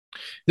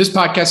This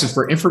podcast is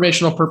for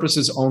informational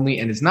purposes only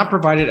and is not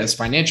provided as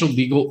financial,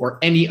 legal, or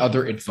any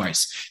other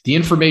advice. The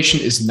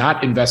information is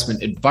not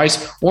investment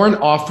advice or an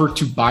offer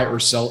to buy or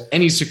sell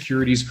any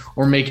securities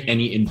or make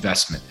any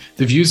investment.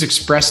 The views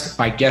expressed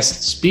by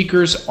guest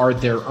speakers are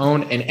their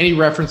own, and any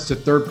reference to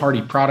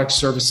third-party products,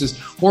 services,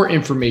 or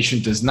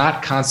information does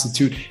not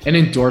constitute an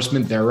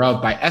endorsement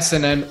thereof by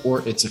SNN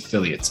or its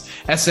affiliates.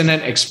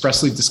 SNN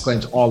expressly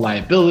disclaims all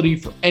liability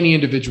for any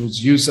individual's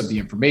use of the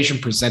information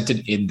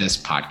presented in this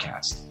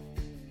podcast.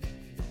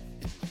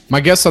 My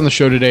guest on the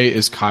show today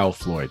is Kyle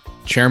Floyd,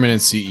 Chairman and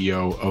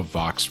CEO of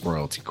VOXR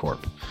Royalty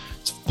Corp.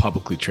 It's a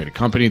publicly traded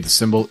company. The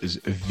symbol is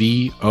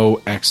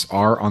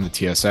VOXR on the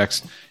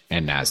TSX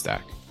and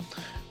NASDAQ.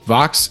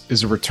 VOX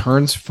is a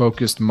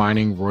returns-focused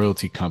mining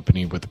royalty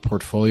company with a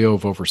portfolio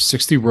of over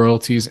 60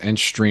 royalties and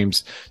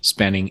streams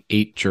spanning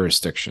 8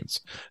 jurisdictions.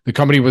 The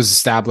company was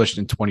established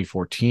in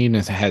 2014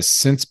 and has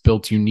since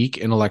built unique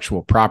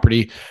intellectual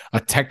property, a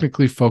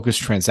technically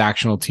focused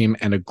transactional team,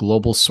 and a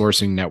global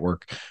sourcing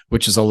network,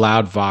 which has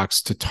allowed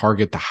VOX to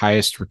target the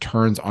highest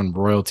returns on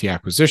royalty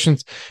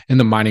acquisitions in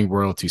the mining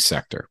royalty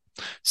sector.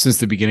 Since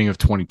the beginning of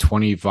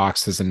 2020,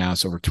 VOX has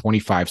announced over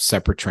 25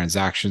 separate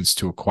transactions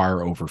to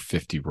acquire over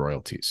 50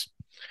 royalties.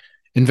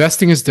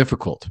 Investing is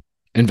difficult.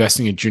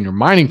 Investing in junior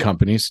mining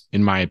companies,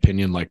 in my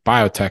opinion, like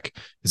biotech,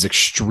 is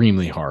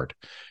extremely hard.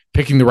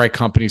 Picking the right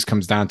companies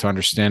comes down to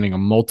understanding a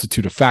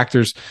multitude of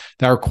factors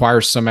that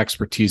require some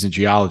expertise in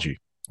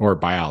geology or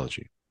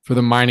biology. For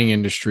the mining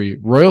industry,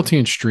 royalty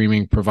and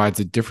streaming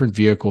provides a different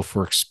vehicle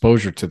for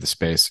exposure to the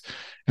space,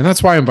 and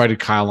that's why I invited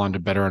Kyle on to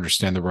better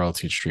understand the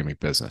royalty and streaming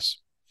business.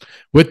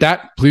 With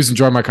that, please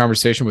enjoy my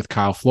conversation with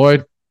Kyle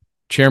Floyd,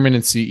 Chairman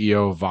and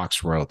CEO of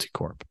VOXR Royalty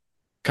Corp.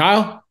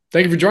 Kyle,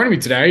 thank you for joining me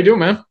today. How you doing,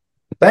 man?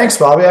 Thanks,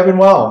 Bobby. I've been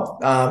well.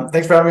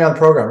 Thanks for having me on the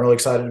program. Really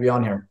excited to be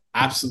on here.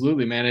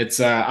 Absolutely, man.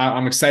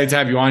 I'm excited to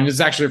have you on. This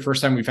is actually the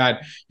first time we've had,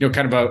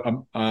 kind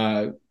of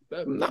a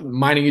not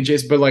mining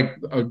adjacent, but like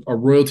a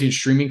royalty and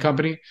streaming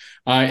company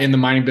in the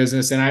mining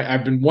business. And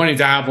I've been wanting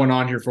to have one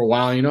on here for a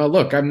while.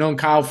 Look, I've known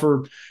Kyle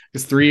for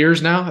 3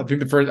 years now. I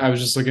think I was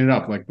just looking it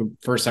up. Like the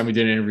first time we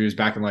did an interview was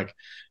back in I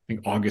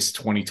think August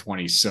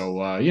 2020. So,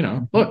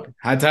 look,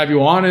 had to have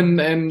you on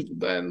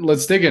and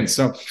let's dig in.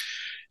 So,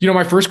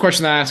 my first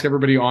question that I ask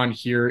everybody on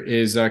here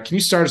is, can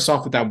you start us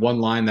off with that one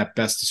line that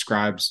best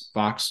describes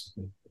VOX?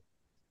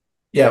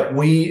 Yeah,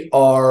 we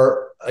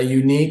are a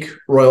unique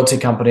royalty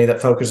company that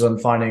focuses on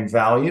finding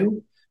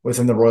value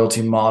within the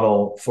royalty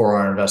model for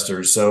our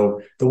investors.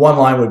 So the one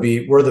line would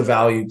be, we're the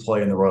value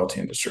play in the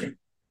royalty industry.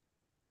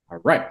 All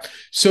right.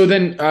 So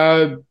then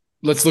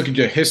let's look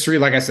into history.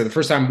 Like I said, the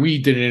first time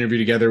we did an interview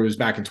together was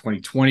back in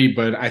 2020,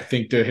 but I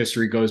think the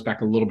history goes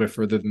back a little bit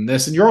further than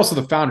this. And you're also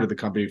the founder of the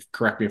company.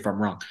 Correct me if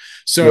I'm wrong.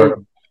 So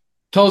sure.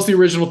 Tell us the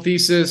original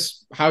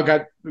thesis, how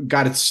it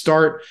got its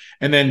start,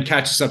 and then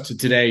catch us up to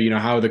today,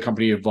 how the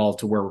company evolved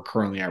to where we're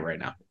currently at right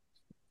now.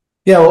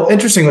 Yeah, well,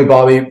 interestingly,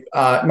 Bobby, in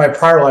my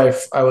prior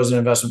life, I was an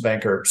investment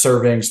banker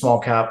serving small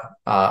cap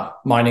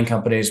mining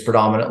companies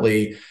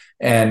predominantly,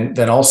 and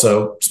then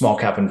also small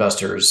cap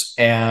investors.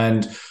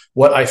 And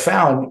what I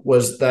found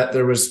was that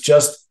there was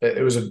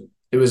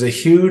it was a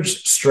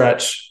huge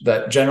stretch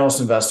that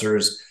generalist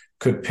investors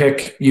could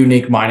pick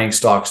unique mining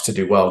stocks to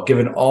do well,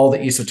 given all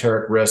the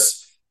esoteric risks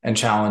and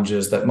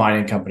challenges that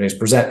mining companies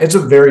present. It's a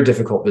very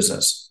difficult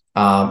business.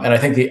 And I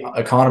think the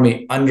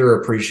economy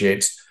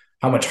underappreciates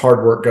how much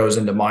hard work goes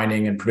into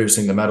mining and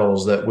producing the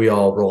metals that we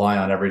all rely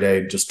on every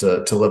day just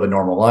to live a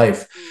normal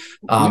life.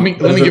 Let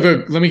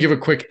me give a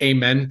quick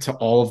amen to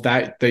all of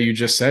that you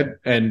just said,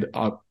 and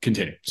I'll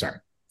continue. Sorry.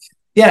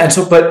 Yeah. And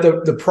so,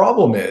 but the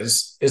problem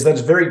is that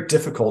it's very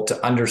difficult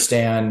to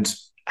understand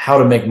how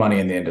to make money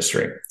in the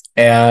industry.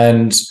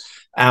 And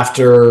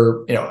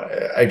after,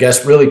 I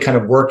guess really kind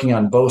of working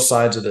on both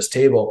sides of this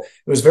table,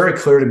 it was very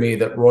clear to me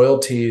that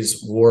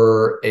royalties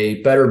were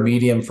a better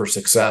medium for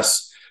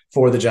success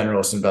for the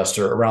generalist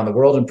investor around the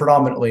world, and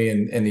predominantly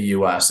in the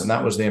US. And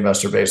that was the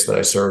investor base that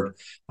I served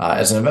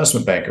as an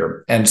investment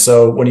banker. And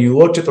so when you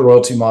looked at the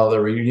royalty model,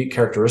 there were unique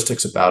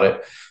characteristics about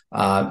it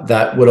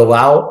that would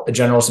allow a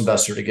generalist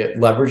investor to get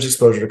leveraged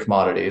exposure to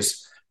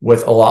commodities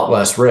with a lot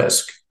less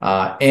risk.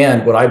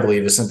 And what I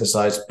believe is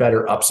synthesized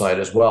better upside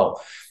as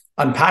well.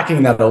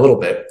 Unpacking that a little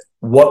bit,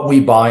 what we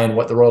buy and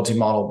what the royalty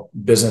model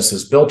business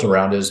is built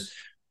around is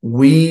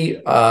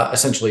we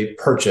essentially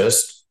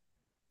purchased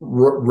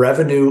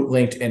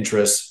revenue-linked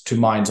interests to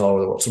mines all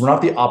over the world. So we're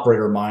not the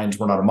operator of mines.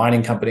 We're not a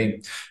mining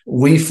company.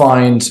 We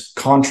find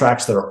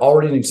contracts that are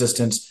already in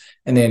existence,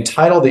 and they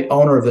entitle the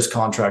owner of this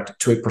contract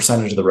to a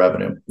percentage of the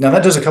revenue. Now,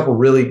 that does a couple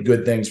really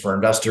good things for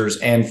investors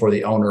and for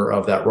the owner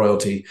of that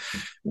royalty.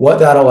 What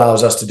that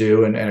allows us to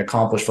do and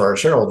accomplish for our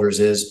shareholders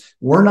is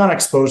we're not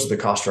exposed to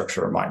the cost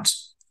structure of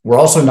mines. We're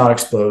also not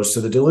exposed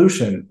to the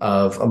dilution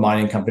of a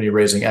mining company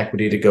raising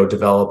equity to go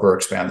develop or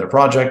expand their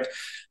project.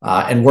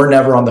 And we're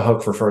never on the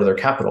hook for further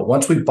capital.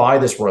 Once we buy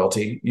this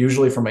royalty,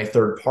 usually from a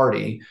third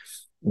party,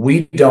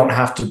 we don't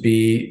have to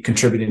be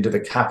contributing to the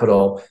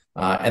capital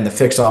and the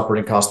fixed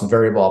operating costs and the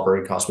variable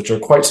operating costs, which are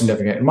quite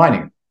significant in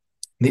mining.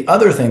 The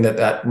other thing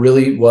that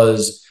really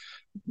was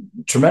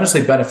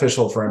tremendously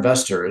beneficial for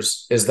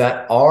investors is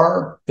that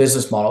our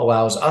business model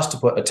allows us to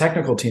put a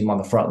technical team on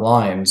the front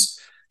lines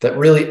that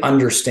really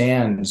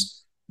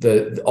understands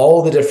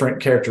all the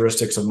different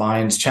characteristics of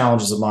mines,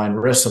 challenges of mine,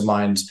 risks of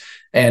mines,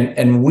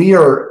 and we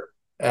are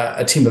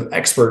a team of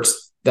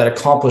experts that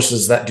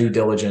accomplishes that due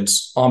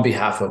diligence on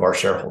behalf of our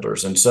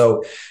shareholders. And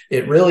so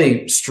it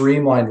really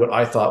streamlined what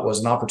I thought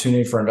was an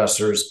opportunity for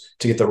investors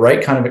to get the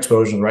right kind of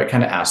exposure, the right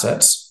kind of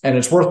assets. And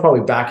it's worth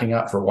probably backing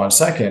up for 1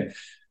 second.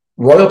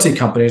 Royalty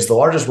companies, the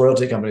largest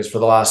royalty companies for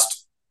the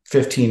last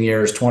 15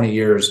 years, 20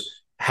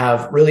 years,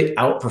 have really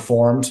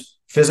outperformed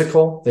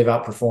physical. They've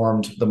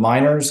outperformed the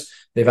miners.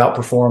 They've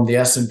outperformed the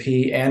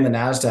S&P and the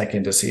NASDAQ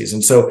indices.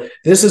 And so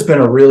this has been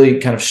a really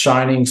kind of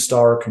shining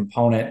star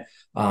component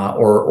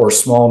or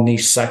small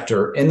niche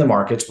sector in the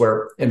markets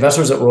where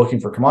investors that were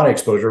looking for commodity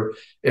exposure,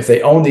 if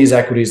they own these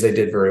equities, they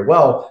did very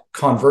well.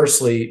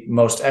 Conversely,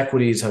 most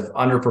equities have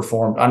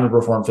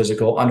underperformed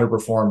physical,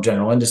 underperformed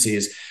general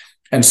indices.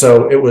 And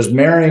so it was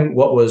marrying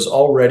what was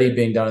already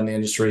being done in the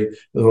industry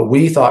with what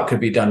we thought could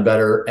be done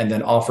better and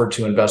then offered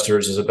to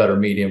investors as a better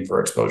medium for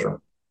exposure.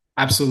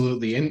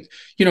 Absolutely. And,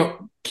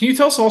 can you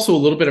tell us also a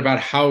little bit about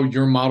how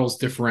your model's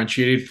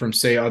differentiated from,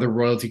 say, other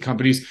royalty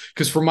companies?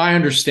 Because from my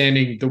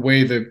understanding, the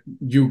way that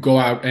you go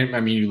out, and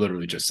I mean, you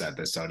literally just said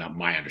this, so not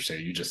my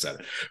understanding, you just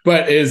said it,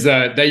 but is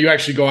that you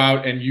actually go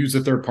out and use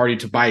a third party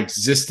to buy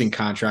existing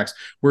contracts,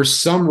 where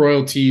some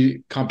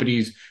royalty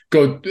companies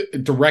go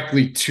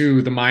directly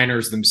to the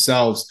miners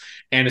themselves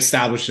and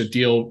establish a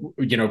deal,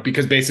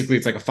 because basically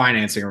it's like a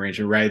financing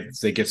arrangement, right?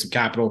 They get some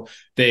capital,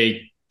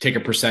 they take a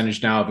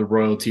percentage now of the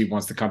royalty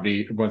once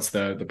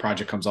the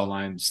project comes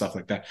online, stuff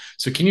like that.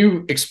 So can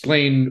you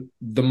explain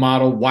the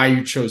model, why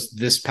you chose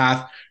this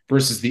path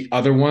versus the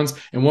other ones,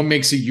 and what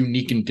makes it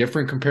unique and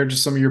different compared to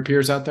some of your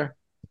peers out there?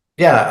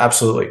 Yeah,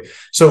 absolutely.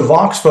 So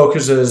Vox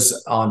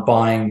focuses on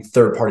buying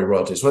third-party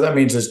royalties. What that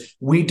means is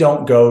we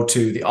don't go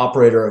to the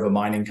operator of a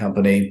mining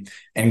company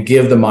and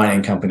give the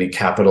mining company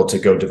capital to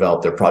go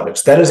develop their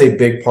projects. That is a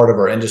big part of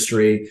our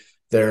industry.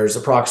 There's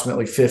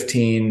approximately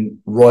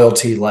 15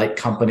 royalty-like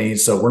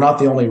companies. So we're not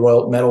the only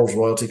metals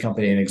royalty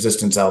company in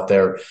existence out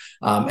there.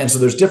 And so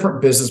there's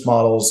different business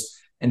models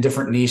and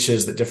different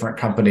niches that different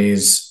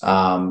companies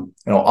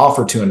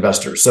offer to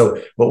investors.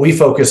 So what we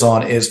focus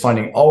on is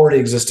finding already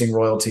existing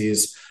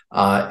royalties.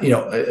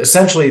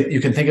 Essentially,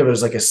 you can think of it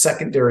as like a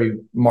secondary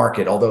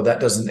market, although that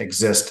doesn't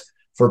exist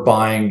for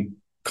buying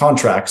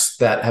contracts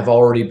that have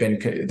already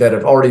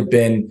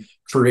been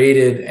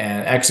created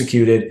and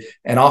executed.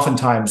 And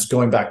oftentimes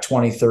going back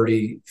 20,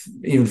 30,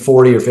 even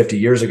 40 or 50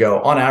 years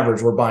ago, on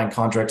average, we're buying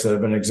contracts that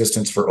have been in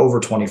existence for over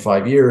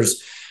 25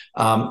 years.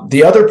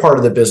 The other part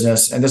of the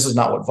business, and this is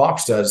not what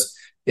Vox does,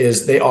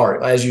 is they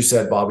are, as you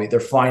said, Bobby, they're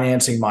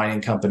financing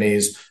mining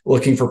companies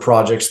looking for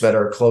projects that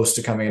are close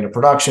to coming into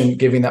production,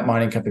 giving that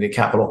mining company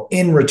capital.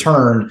 In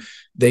return,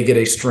 they get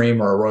a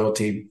stream or a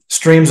royalty.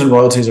 Streams and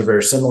royalties are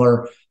very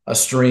similar. A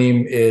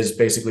stream is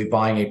basically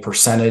buying a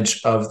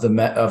percentage of the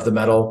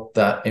metal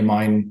that a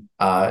mine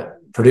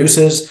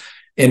produces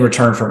in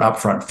return for an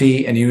upfront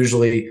fee. And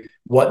usually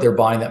what they're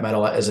buying that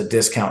metal at is a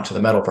discount to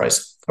the metal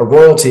price. A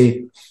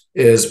royalty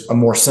is a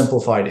more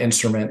simplified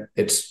instrument.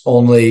 It's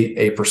only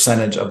a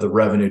percentage of the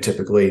revenue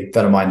typically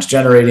that a mine's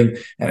generating,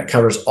 and it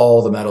covers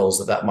all the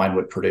metals that mine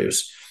would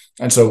produce.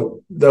 And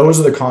so those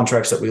are the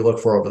contracts that we look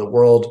for over the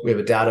world. We have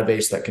a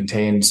database that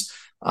contains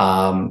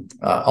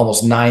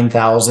almost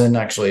 9,000,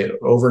 actually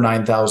over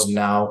 9,000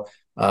 now,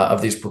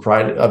 of these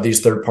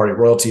third-party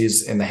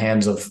royalties in the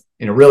hands of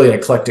really an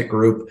eclectic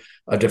group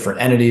of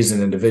different entities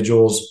and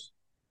individuals.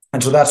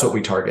 And so that's what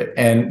we target.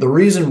 And the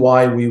reason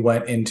why we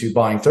went into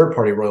buying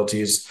third-party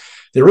royalties,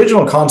 the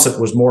original concept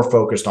was more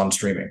focused on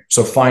streaming.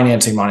 So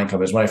financing mining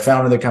companies. When I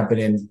founded the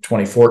company in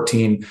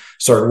 2014,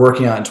 started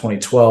working on it in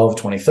 2012,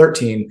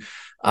 2013,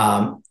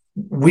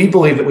 we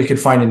believed that we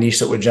could find a niche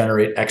that would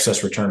generate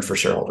excess returns for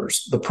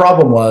shareholders. The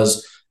problem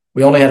was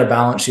we only had a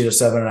balance sheet of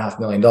 $7.5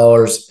 million.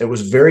 It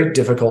was very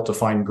difficult to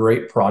find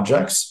great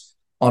projects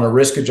on a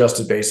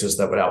risk-adjusted basis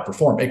that would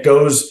outperform. It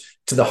goes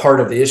to the heart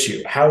of the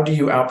issue. How do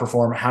you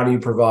outperform? How do you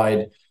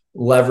provide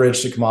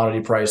leverage to commodity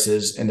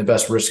prices in the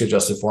best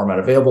risk-adjusted format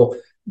available?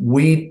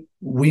 We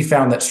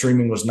found that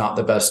streaming was not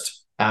the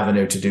best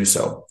avenue to do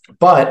so.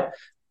 But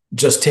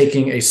just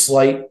taking a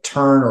slight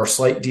turn or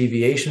slight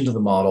deviation to the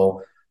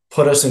model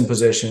put us in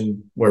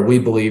position where we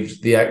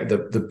believed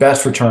the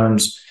best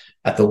returns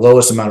at the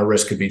lowest amount of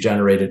risk could be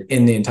generated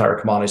in the entire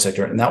commodity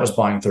sector, and that was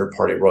buying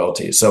third-party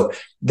royalties. So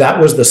that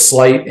was the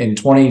slight in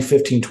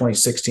 2015,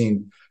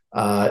 2016.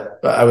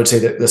 I would say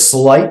that the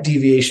slight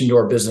deviation to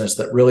our business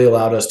that really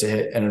allowed us to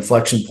hit an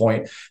inflection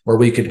point where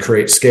we could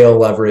create scale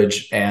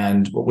leverage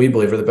and what we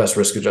believe are the best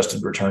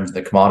risk-adjusted returns in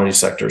the commodity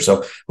sector.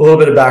 So a little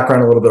bit of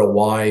background, a little bit of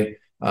why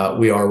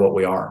we are what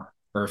we are.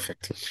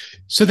 Perfect.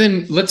 So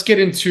then let's get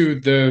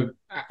into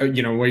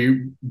where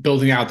you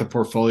building out the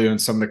portfolio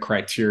and some of the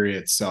criteria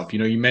itself.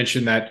 You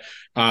mentioned that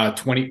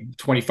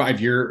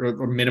 25-year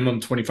or minimum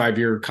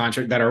 25-year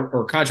contract that are,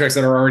 or contracts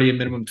that are already a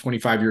minimum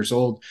 25 years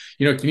old.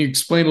 Can you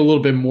explain a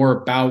little bit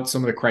more about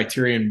some of the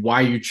criteria and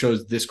why you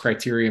chose this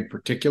criteria in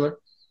particular?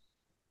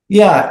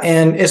 Yeah,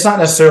 and it's not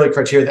necessarily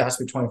criteria that has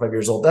to be 25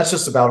 years old. That's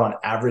just about on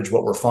average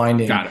what we're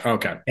finding. Got it.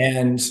 Okay.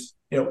 And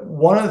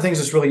one of the things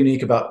that's really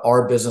unique about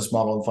our business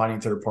model and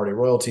finding third-party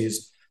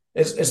royalties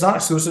is it's not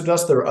exclusive to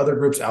us. There are other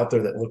groups out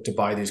there that look to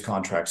buy these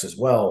contracts as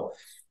well.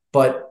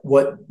 But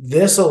what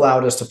this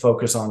allowed us to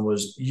focus on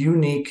was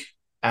unique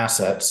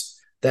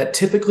assets that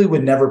typically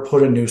would never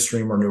put a new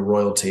stream or new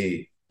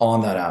royalty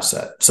on that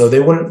asset. So they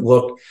wouldn't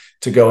look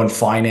to go and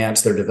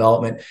finance their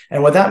development.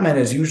 And what that meant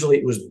is usually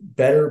it was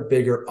better,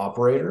 bigger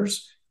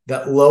operators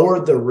that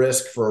lowered the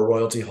risk for a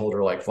royalty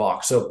holder like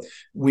Vox. So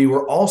we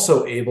were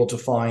also able to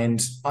find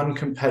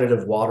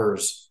uncompetitive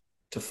waters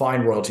to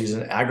find royalties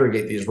and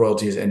aggregate these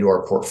royalties into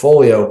our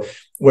portfolio,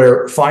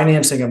 where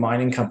financing a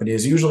mining company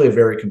is usually a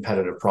very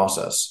competitive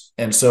process.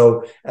 And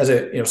so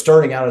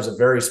starting out as a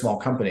very small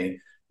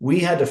company, we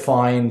had to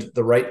find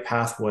the right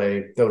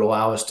pathway that would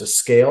allow us to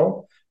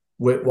scale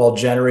while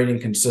generating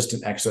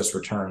consistent excess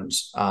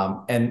returns.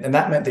 And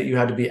that meant that you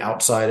had to be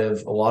outside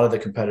of a lot of the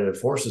competitive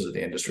forces of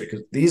the industry,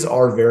 because these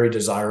are very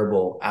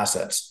desirable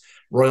assets.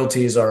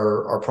 Royalties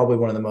are probably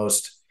one of the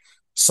most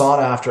sought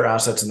after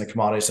assets in the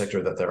commodity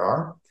sector that there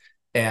are.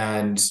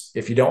 And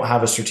if you don't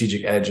have a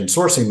strategic edge in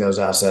sourcing those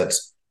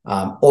assets,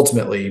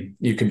 ultimately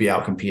you can be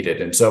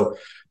outcompeted. And so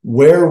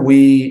where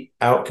we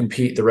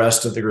outcompete the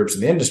rest of the groups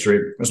in the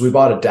industry is we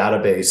bought a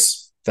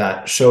database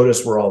that showed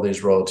us where all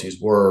these royalties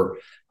were.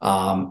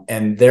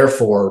 And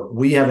therefore,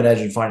 we have an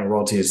edge in finding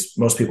royalties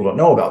most people don't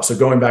know about. So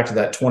going back to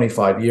that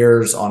 25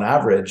 years on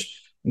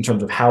average, in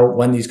terms of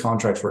when these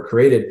contracts were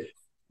created,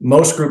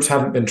 most groups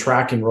haven't been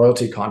tracking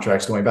royalty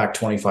contracts going back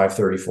 25,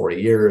 30, 40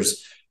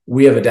 years.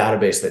 We have a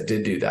database that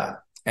did do that.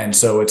 And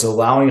so it's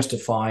allowing us to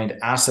find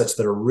assets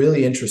that are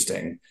really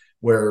interesting,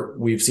 where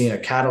we've seen a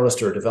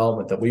catalyst or a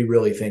development that we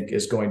really think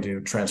is going to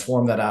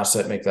transform that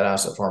asset, make that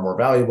asset far more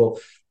valuable,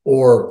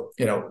 or,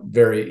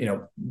 very,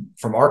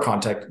 from our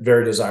context,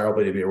 very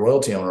desirable to be a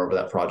royalty owner over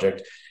that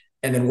project.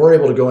 And then we're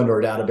able to go into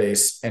our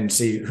database and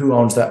see who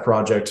owns that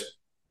project,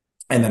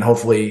 and then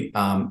hopefully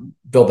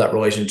build that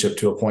relationship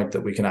to a point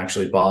that we can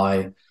actually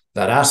buy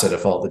that asset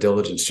if all the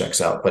diligence checks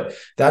out. But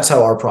that's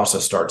how our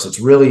process starts. It's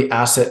really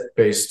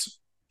asset-based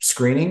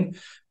screening.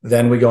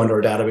 Then we go into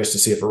our database to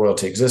see if a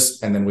royalty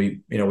exists. And then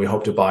we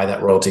hope to buy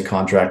that royalty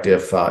contract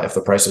if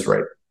the price is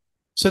right.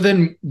 So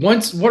then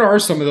what are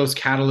some of those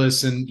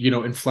catalysts and,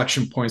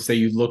 inflection points that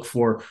you look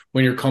for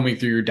when you're combing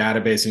through your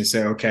database and you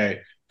say,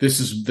 okay, this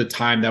is the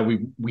time that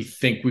we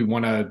think we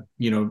want to,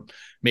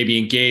 maybe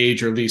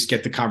engage or at least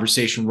get the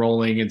conversation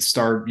rolling and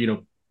start,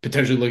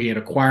 potentially looking at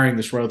acquiring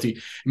this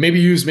royalty? Maybe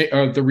use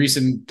the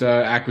recent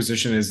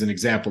acquisition as an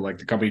example. Like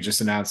the company just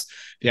announced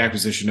the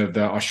acquisition of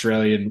the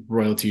Australian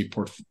royalty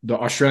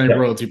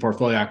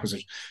portfolio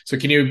acquisition. So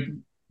can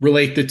you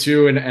relate the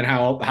two and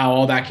how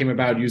all that came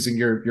about using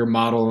your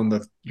model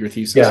and your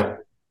thesis? Yeah,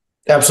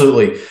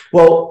 absolutely.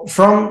 Well,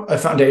 from a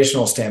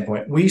foundational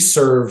standpoint, we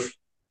serve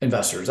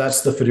investors.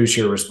 That's the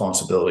fiduciary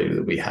responsibility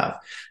that we have.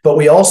 But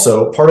we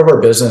also, part of our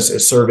business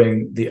is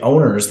serving the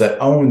owners that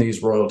own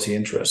these royalty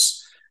interess.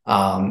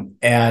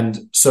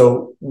 And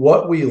so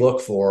what we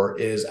look for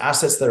is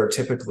assets that are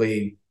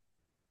typically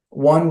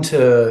 1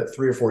 to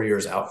 3 or 4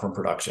 years out from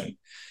production.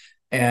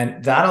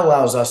 And that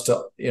allows us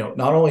to,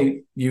 not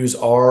only use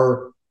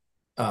our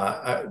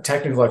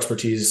technical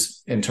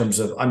expertise in terms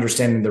of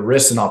understanding the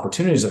risks and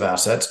opportunities of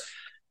assets.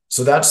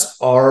 So that's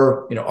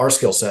our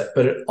skill set,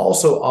 but it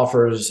also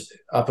offers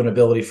up an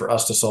ability for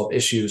us to solve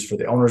issues for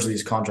the owners of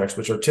these contracts,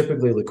 which are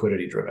typically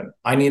liquidity driven.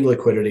 I need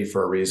liquidity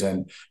for a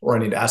reason, or I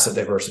need asset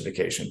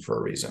diversification for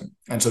a reason.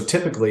 And so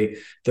typically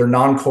they're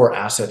non-core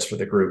assets for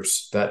the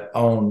groups that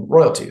own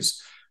royalties.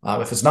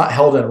 If it's not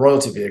held in a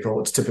royalty vehicle,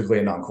 it's typically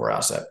a non-core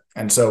asset.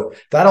 And so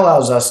that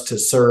allows us to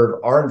serve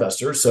our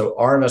investors. So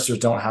our investors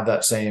don't have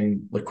that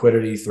same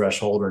liquidity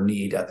threshold or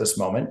need at this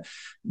moment.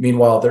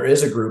 Meanwhile, there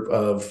is a group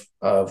of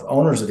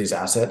owners of these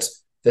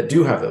assets that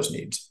do have those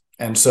needs.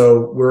 And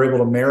so we're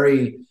able to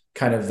marry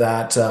kind of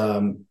that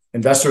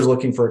investors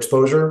looking for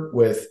exposure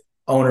with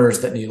owners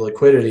that need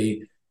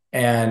liquidity,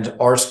 and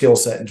our skill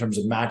set in terms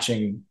of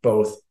matching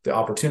both the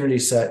opportunity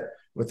set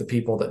with the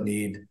people that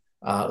need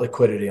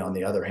liquidity on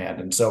the other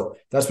hand. And so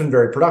that's been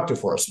very productive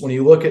for us. When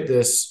you look at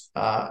this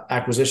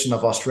acquisition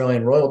of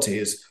Australian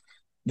royalties,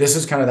 this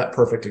is kind of that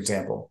perfect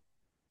example.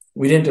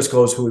 We didn't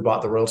disclose who we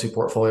bought the royalty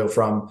portfolio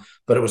from,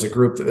 but it was a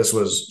group that this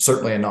was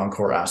certainly a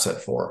non-core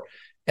asset for.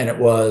 And there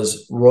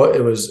was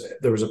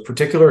a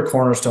particular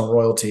cornerstone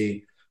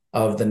royalty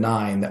of the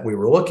 9 that we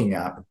were looking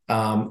at.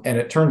 And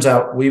it turns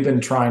out we've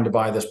been trying to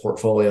buy this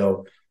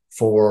portfolio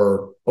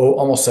for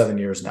almost 7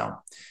 years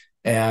now.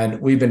 And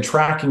we've been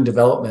tracking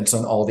developments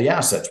on all the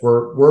assets.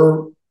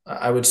 We're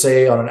I would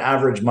say on an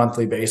average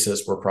monthly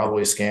basis, we're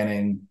probably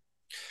scanning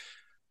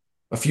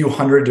a few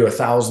hundred to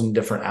 1,000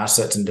 different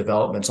assets and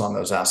developments on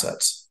those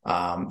assets.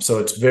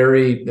 So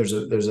there's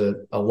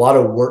a lot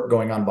of work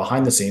going on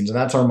behind the scenes, and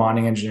that's our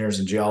mining engineers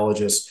and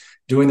geologists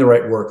doing the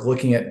right work,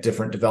 looking at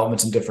different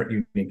developments and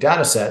different unique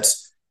data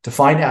sets to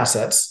find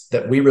assets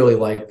that we really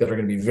like that are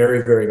going to be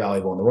very, very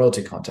valuable in the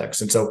royalty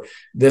context. And so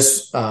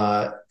this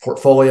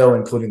portfolio,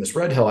 including this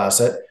Red Hill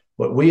asset,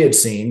 what we had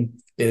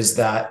seen is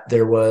that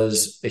there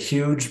was a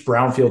huge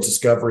brownfield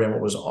discovery in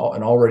what was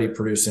an already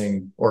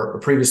producing or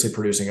previously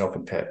producing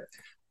open pit.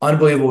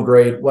 Unbelievable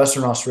grade,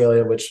 Western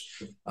Australia, which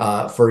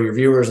for your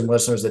viewers and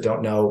listeners that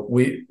don't know,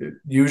 we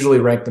usually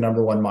rank the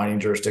number one mining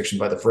jurisdiction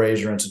by the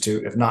Fraser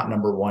Institute, if not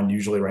number one,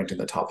 usually ranked in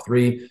the top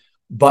three.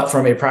 But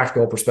from a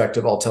practical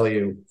perspective, I'll tell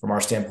you from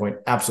our standpoint,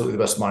 absolutely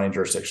the best mining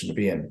jurisdiction to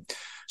be in.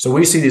 So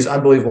we see these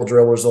unbelievable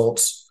drill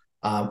results.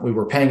 We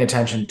were paying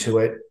attention to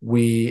it.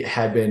 We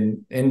had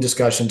been in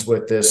discussions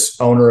with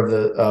this owner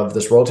of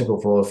this royalty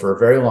portfolio for a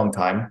very long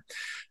time,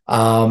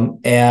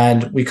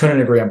 and we couldn't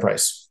agree on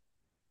price.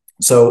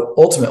 So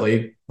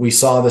ultimately, we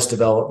saw this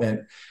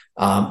development.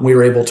 We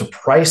were able to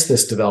price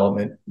this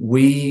development.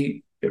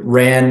 We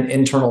ran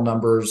internal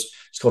numbers.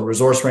 It's called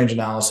resource range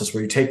analysis,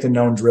 where you take the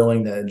known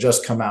drilling that had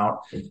just come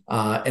out,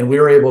 and we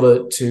were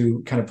able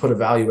to kind of put a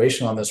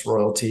valuation on this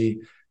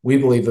royalty. We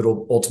believe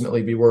it'll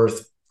ultimately be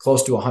worth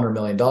close to $100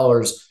 million.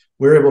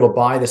 We were able to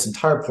buy this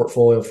entire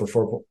portfolio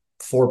for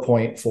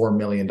 $4.4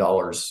 million,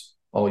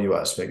 all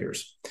US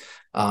figures.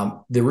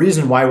 The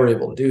reason why we're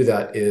able to do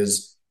that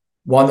is,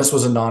 one, this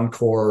was a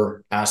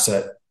non-core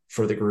asset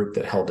for the group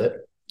that held it.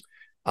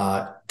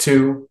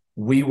 Two,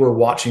 we were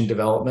watching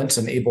developments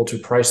and able to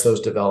price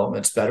those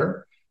developments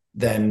better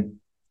than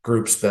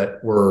groups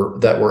that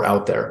were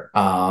out there,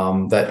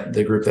 that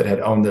the group that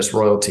had owned this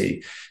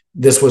royalty.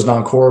 This was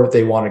non-core.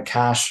 They wanted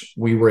cash.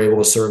 We were able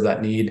to serve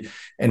that need,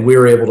 and we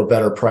were able to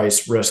better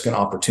price risk and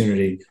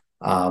opportunity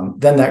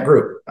than that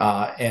group.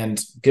 And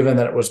given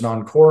that it was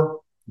non-core,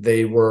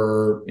 they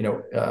were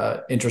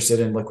interested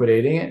in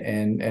liquidating it,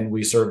 and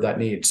we served that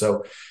need.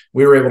 So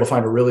we were able to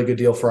find a really good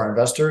deal for our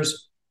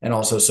investors and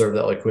also serve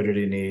that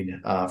liquidity need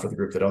for the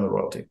group that owned the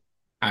royalty.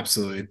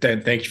 Absolutely.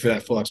 Thank you for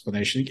that full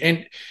explanation.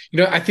 And,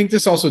 I think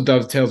this also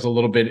dovetails a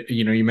little bit,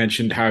 you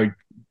mentioned how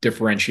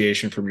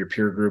differentiation from your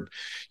peer group,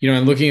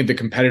 and looking at the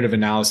competitive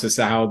analysis,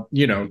 how,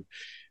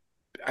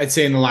 I'd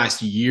say in the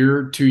last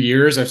year, 2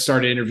 years, I've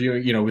started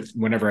interviewing, with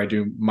whenever I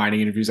do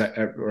mining interviews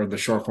or the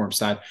short form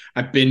side,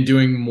 I've been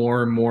doing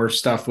more and more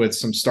stuff with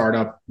some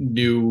startup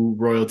new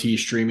royalty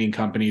streaming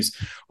companies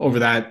over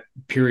that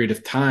period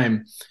of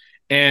time.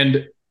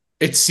 And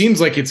it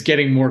seems like it's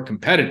getting more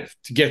competitive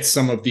to get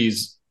some of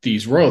these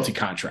royalty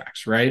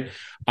contracts, right?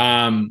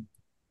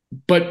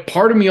 But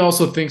part of me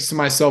also thinks to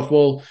myself,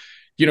 well,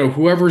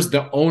 whoever's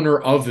the owner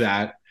of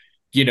that,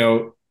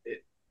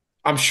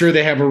 I'm sure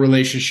they have a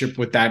relationship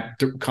with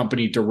that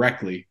company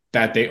directly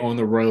that they own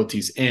the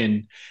royalties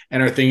in,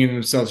 and are thinking to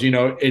themselves,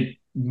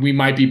 we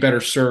might be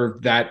better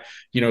served that,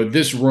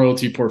 this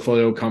royalty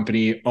portfolio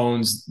company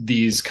owns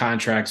these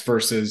contracts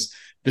versus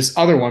this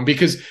other one,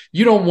 because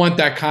you don't want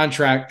that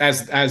contract,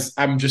 as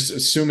I'm just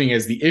assuming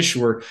as the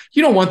issuer,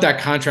 you don't want that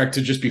contract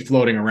to just be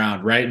floating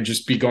around, right? And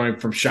just be going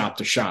from shop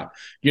to shop.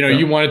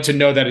 You want it to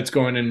know that it's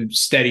going in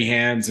steady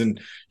hands,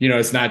 and,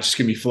 it's not just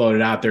going to be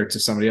floated out there to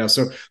somebody else.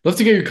 So love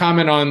to get your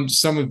comment on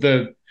some of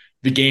the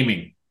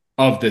gaming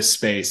of this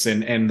space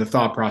and the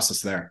thought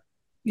process there.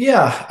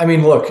 Yeah, I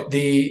mean, look,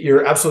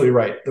 you're absolutely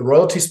right. The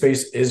royalty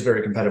space is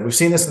very competitive. We've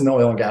seen this in the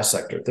oil and gas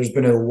sector. There's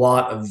been a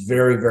lot of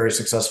very, very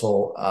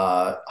successful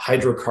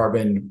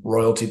hydrocarbon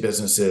royalty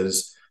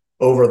businesses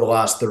over the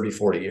last 30,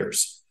 40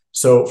 years.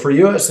 So for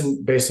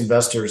US-based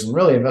investors, and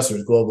really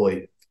investors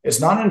globally,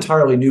 it's not an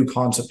entirely new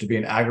concept to be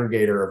an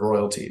aggregator of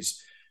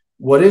royalties.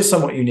 What is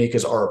somewhat unique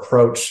is our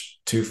approach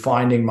to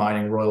finding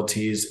mining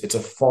royalties. It's a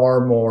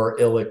far more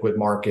illiquid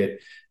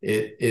market.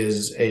 It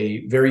is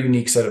a very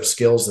unique set of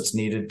skills that's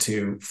needed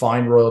to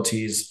find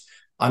royalties,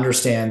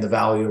 understand the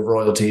value of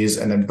royalties,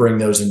 and then bring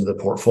those into the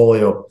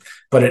portfolio.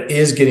 But it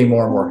is getting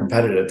more and more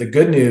competitive. The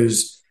good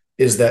news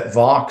is that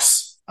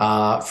Vox,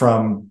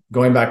 from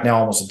going back now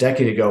almost a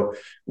decade ago,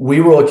 we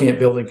were looking at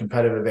building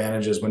competitive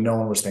advantages when no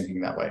one was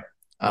thinking that way.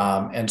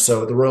 And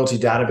so the royalty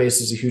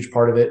database is a huge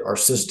part of it. Our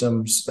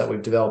systems that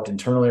we've developed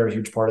internally are a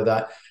huge part of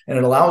that. And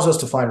it allows us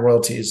to find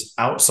royalties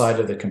outside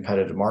of the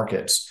competitive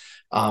markets.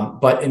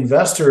 But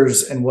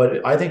investors, and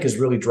what I think is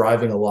really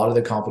driving a lot of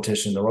the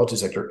competition in the royalty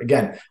sector,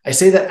 again, I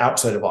say that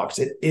outside of Vox,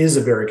 it is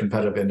a very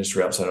competitive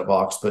industry outside of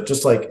Vox, but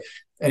just like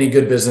any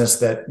good business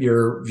that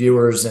your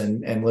viewers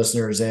and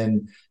listeners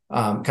kind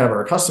of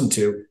are accustomed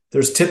to,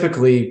 there's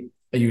typically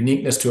a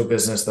uniqueness to a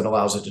business that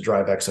allows it to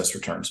drive excess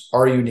returns.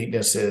 Our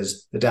uniqueness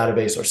is the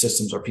database, our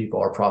systems, our people,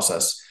 our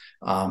process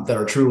that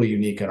are truly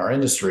unique in our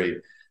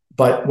industry.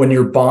 But when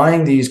you're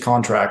buying these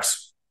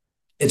contracts,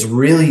 it's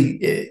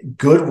really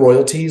good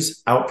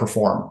royalties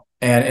outperform.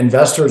 And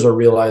investors are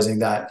realizing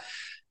that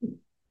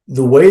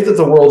the way that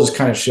the world is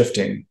kind of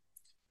shifting,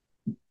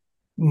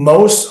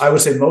 I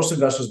would say most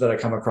investors that I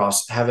come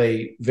across have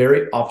a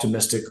very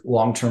optimistic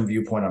long-term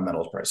viewpoint on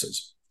metals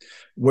prices.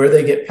 Where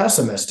they get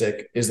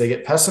pessimistic is they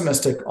get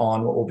pessimistic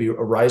on what will be a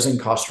rising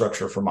cost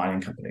structure for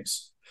mining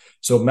companies.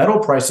 So metal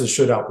prices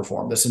should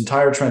outperform this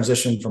entire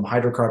transition from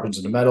hydrocarbons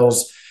into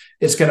metals.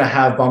 It's going to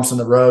have bumps in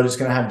the road. It's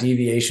going to have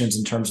deviations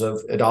in terms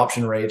of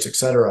adoption rates, et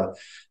cetera.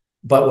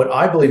 But what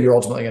I believe you're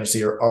ultimately going to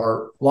see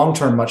are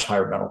long-term much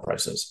higher metal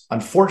prices.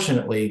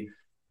 Unfortunately,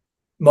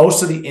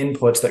 most of the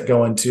inputs that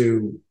go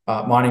into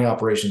mining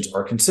operations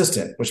are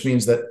consistent, which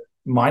means that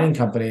mining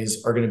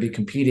companies are going to be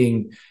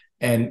competing,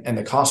 and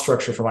the cost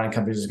structure for mining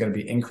companies is going to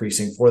be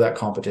increasing for that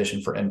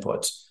competition for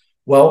inputs.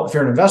 Well, if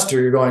you're an investor,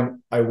 you're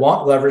going, I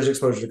want leverage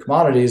exposure to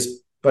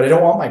commodities, but I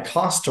don't want my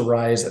cost to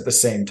rise at the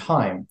same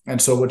time.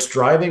 And so what's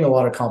driving a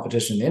lot of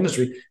competition in the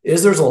industry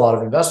is there's a lot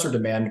of investor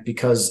demand,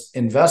 because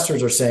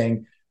investors are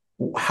saying,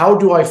 how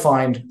do I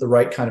find the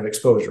right kind of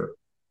exposure?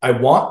 I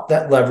want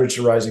that leverage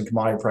to rising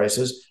commodity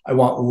prices. I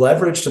want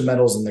leverage to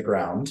metals in the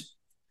ground,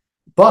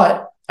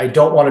 but I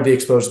don't want to be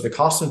exposed to the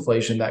cost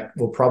inflation that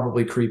will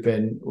probably creep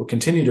in, will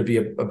continue to be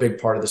a big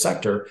part of the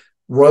sector.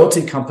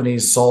 Royalty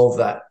companies solve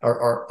that,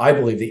 are, I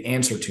believe, the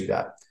answer to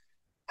that.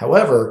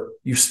 However,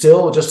 you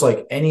still, just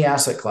like any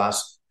asset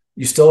class,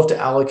 you still have to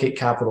allocate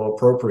capital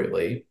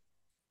appropriately,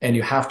 and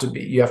you have to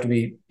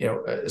be,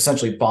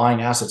 essentially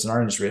buying assets in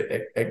our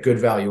industry at good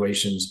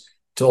valuations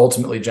to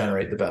ultimately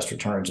generate the best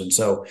returns. And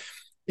so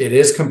it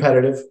is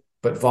competitive,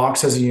 but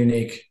Vox has a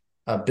unique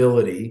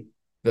ability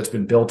that's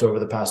been built over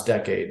the past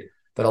decade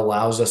that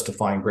allows us to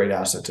find great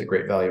assets at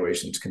great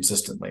valuations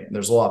consistently. And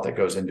there's a lot that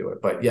goes into it.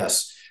 But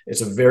yes,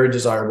 it's a very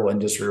desirable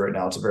industry right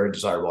now. It's a very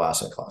desirable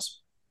asset class.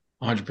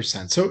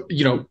 100%. So,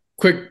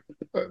 quick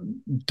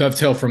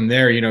dovetail from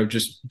there,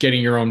 just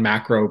getting your own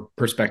macro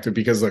perspective,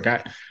 because look,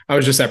 I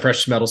was just at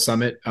Precious Metal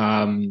Summit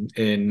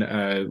in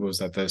what was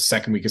that, the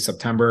second week of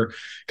September.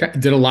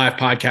 Did a live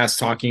podcast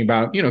talking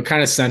about,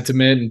 kind of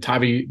sentiment, and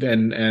Tavi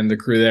and the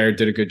crew there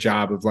did a good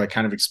job of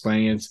kind of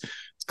explaining it.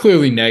 It's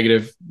clearly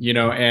negative,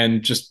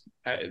 and just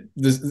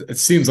it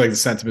seems like the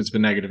sentiment's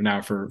been negative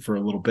now for a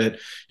little bit.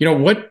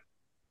 What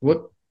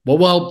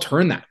will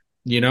turn that?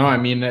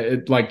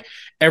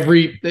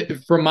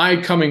 From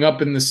my coming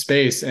up in the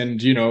space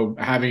and,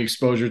 having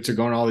exposure to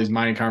going to all these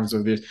mining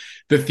conferences,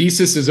 the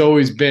thesis has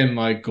always been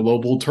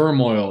global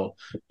turmoil,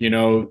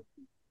 go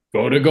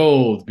to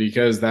gold,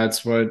 because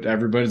that's what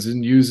everybody's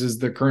uses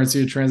the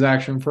currency of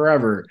transaction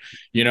forever.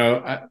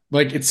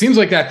 It seems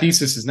like that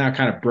thesis is now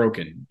kind of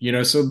broken,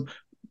 so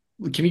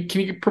can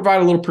you provide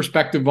a little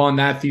perspective on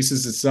that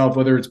thesis itself,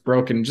 whether it's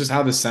broken, just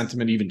how the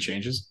sentiment even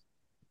changes?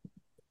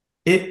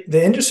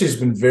 The industry has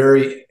been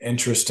very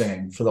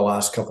interesting for the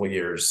last couple of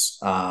years.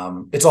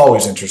 It's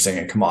always interesting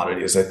in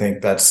commodities. I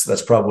think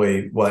that's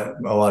probably what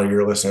a lot of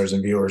your listeners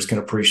and viewers can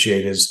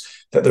appreciate, is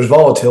that there's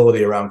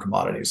volatility around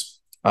commodities.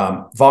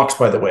 Vox,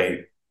 by the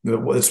way,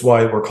 it's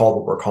why we're called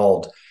what we're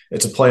called.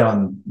 It's a play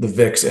on the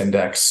VIX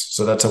index.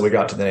 So that's how we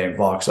got to the name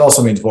Vox. It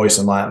also means voice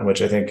in Latin,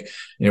 which I think,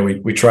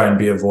 we try and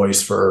be a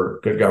voice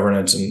for good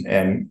governance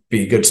and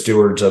be good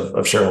stewards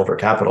of shareholder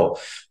capital.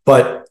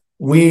 But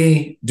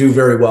we do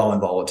very well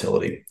in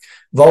volatility.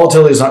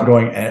 Volatility is not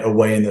going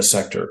away in this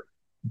sector.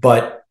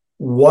 But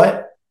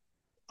what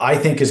I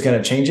think is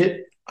going to change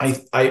it,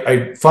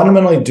 I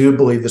fundamentally do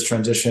believe this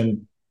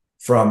transition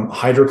from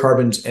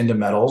hydrocarbons into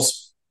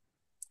metals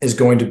is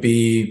going to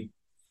be,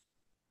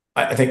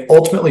 I think,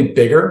 ultimately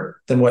bigger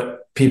than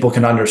what people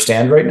can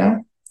understand right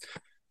now.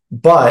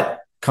 But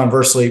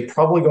conversely,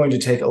 probably going to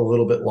take a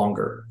little bit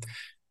longer.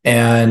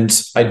 And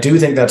I do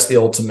think that's the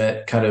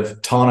ultimate kind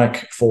of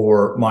tonic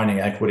for mining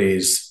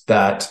equities,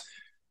 that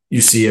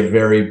you see a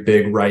very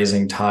big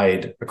rising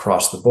tide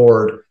across the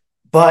board,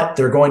 but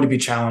they're going to be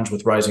challenged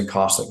with rising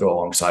costs that go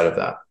alongside of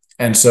that.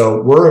 And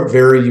so we're a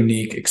very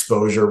unique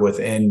exposure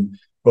within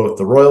both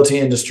the royalty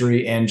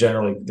industry and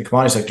generally the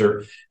commodity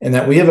sector, in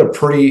that we have a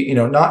pretty,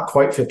 not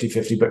quite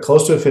 50-50, but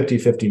close to a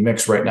 50-50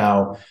 mix right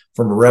now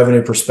from a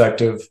revenue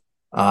perspective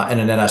and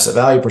a net asset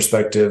value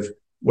perspective,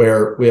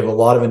 where we have a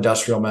lot of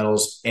industrial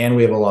metals and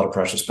we have a lot of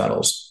precious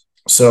metals.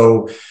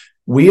 So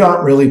we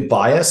aren't really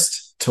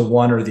biased to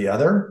one or the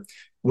other,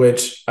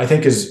 which I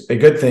think is a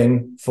good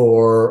thing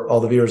for all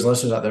the viewers and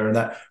listeners out there, in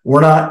that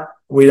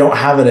we don't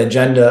have an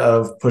agenda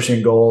of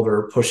pushing gold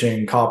or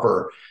pushing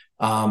copper.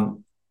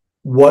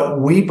 What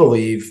we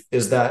believe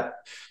is that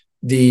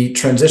the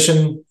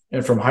transition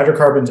from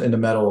hydrocarbons into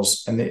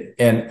metals and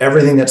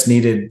everything that's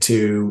needed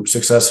to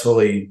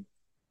successfully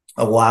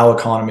allow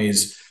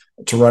economies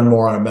to run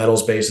more on a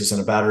metals basis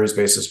and a batteries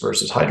basis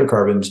versus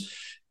hydrocarbons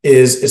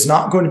it's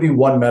not going to be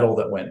one metal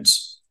that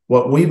wins.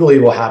 What we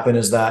believe will happen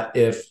is that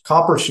if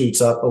copper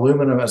shoots up,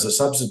 aluminum as a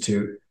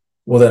substitute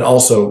will then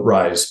also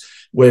rise,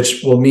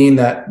 which will mean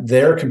that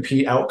they're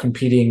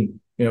outcompeting,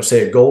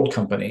 say a gold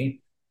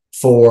company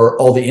for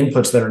all the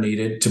inputs that are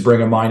needed to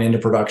bring a mine into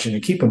production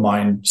and keep a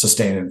mine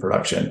sustained in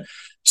production.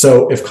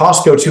 So if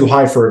costs go too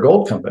high for a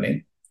gold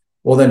company,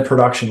 well, then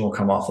production will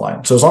come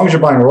offline. So as long as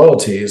you're buying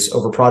royalties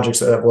over projects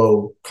that have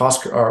low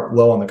cost, are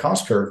low on the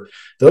cost curve,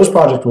 those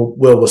projects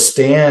will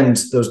withstand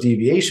those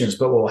deviations.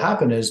 But what will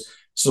happen is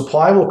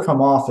supply will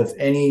come off if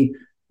any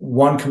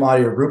one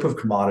commodity or group of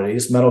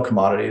commodities, metal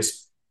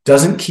commodities,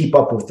 doesn't keep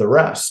up with the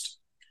rest.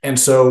 And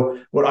so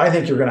what I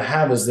think you're going to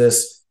have is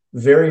this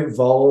very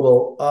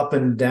volatile up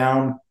and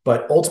down,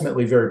 but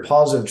ultimately very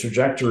positive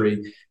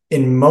trajectory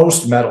in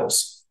most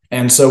metals.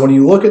 And so when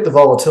you look at the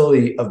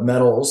volatility of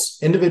metals,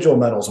 individual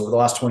metals over the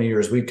last 20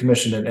 years, we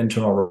commissioned an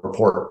internal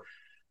report.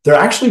 They're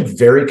actually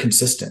very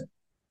consistent.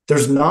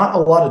 There's not a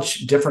lot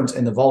of difference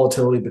in the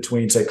volatility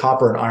between, say,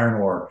 copper and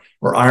iron ore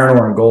or iron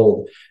ore and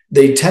gold.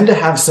 They tend to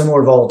have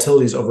similar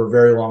volatilities over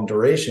very long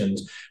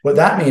durations. What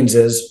that means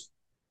is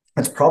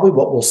it's probably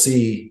what we'll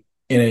see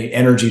in an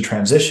energy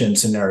transition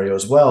scenario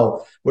as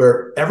well,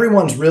 where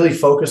everyone's really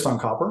focused on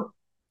copper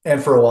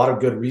and for a lot of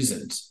good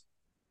reasons.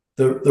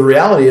 The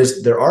reality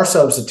is there are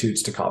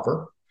substitutes to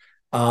copper,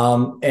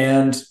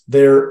 and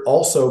they're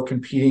also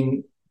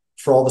competing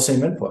for all the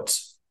same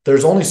inputs.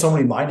 There's only so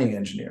many mining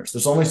engineers.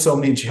 There's only so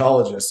many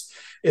geologists.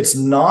 It's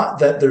not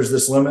that there's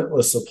this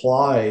limitless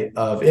supply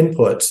of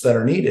inputs that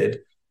are needed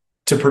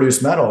to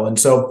produce metal. And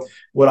so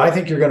what I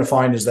think you're going to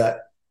find is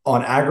that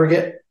on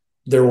aggregate,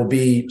 there will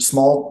be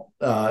small,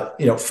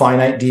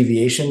 finite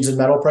deviations in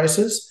metal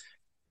prices,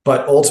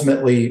 but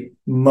ultimately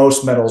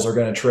most metals are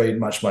going to trade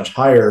much, much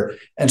higher.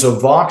 And so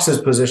Vox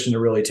is positioned to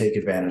really take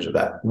advantage of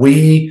that.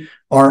 We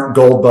aren't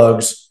gold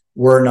bugs.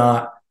 We're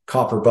not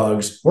copper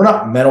bugs. We're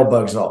not metal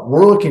bugs at all.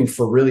 We're looking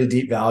for really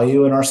deep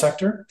value in our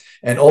sector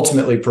and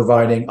ultimately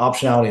providing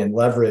optionality and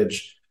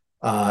leverage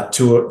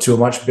to a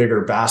much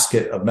bigger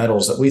basket of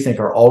metals that we think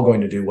are all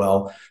going to do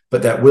well,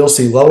 but that we'll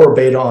see lower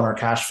beta on our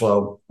cash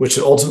flow, which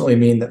should ultimately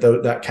mean that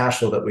that cash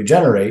flow that we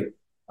generate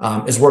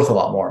is worth a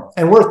lot more.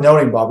 And worth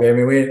noting, Bobby, I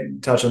mean, we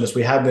didn't touch on this.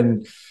 We've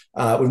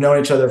known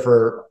each other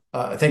for,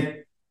 I think,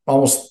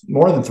 almost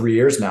more than 3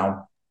 years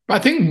now. I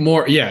think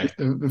more, yeah,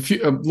 a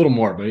little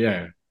more, but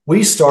yeah.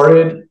 We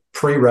started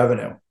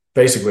pre-revenue.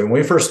 Basically, when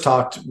we first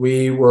talked,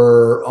 we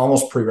were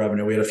almost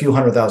pre-revenue. We had a few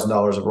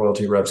 $100,000 of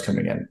royalty revs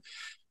coming in.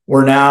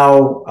 We're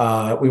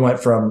now, we went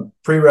from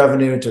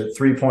pre-revenue to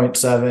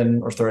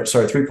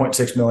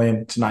 3.6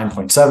 million to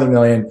 9.7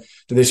 million.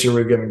 To this year,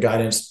 we've given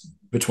guidance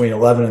between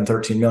 11 and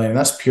 13 million.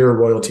 That's pure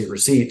royalty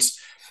receipts.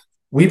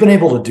 We've been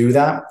able to do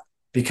that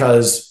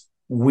because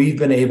we've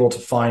been able to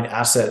find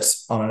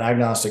assets on an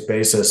agnostic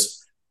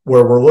basis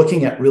where we're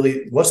looking at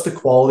really what's the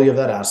quality of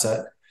that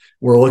asset.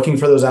 We're looking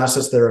for those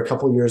assets that are a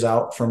couple of years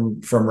out from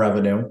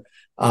revenue,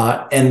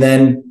 and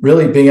then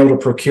really being able to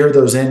procure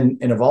those in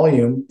a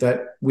volume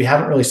that we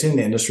haven't really seen in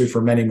the industry for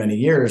many, many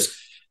years.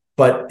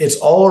 But it's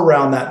all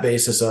around that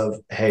basis of,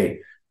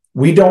 hey,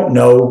 we don't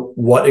know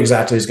what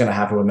exactly is going to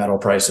happen with metal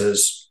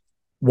prices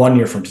 1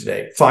 year from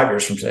today, 5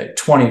 years from today,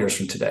 20 years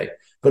from today.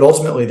 But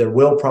ultimately, there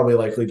will probably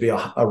likely be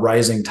a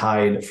rising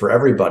tide for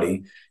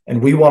everybody.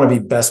 And we want to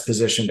be best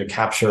positioned to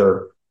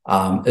capture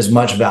as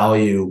much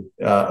value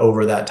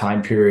over that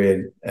time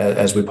period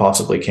as we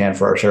possibly can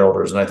for our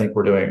shareholders. And I think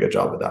we're doing a good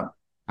job with that.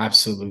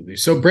 Absolutely.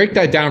 So break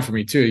that down for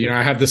me too. You know,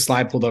 I have this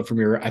slide pulled up from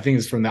I think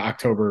it's from the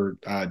October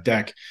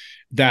deck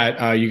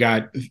that you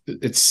got,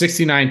 it's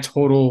 69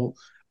 total,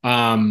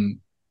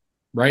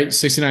 right?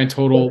 69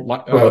 total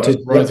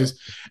royalties,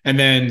 and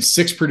then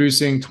 6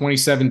 producing,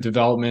 27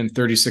 development,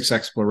 36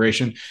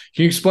 exploration.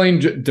 Can you explain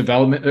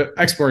development?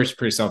 Exploration is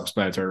pretty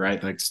self-explanatory,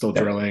 right? Like still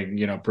drilling,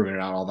 proving it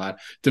out, all that.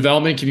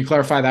 Development, can you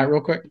clarify that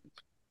real quick?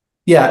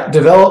 Yeah,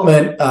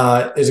 development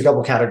is a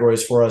couple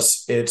categories for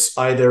us. It's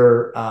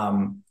either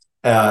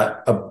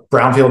a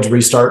brownfields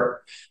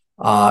restart,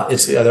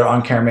 it's either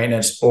on care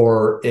maintenance,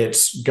 or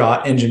it's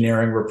got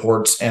engineering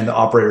reports and the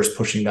operators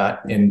pushing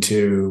that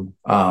into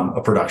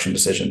a production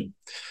decision.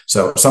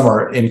 So some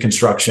are in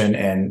construction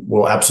and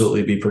will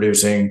absolutely be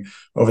producing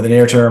over the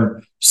near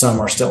term.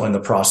 Some are still in the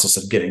process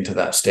of getting to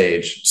that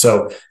stage.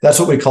 So that's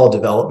what we call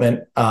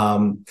development.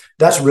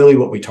 That's really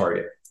what we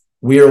target.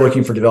 We are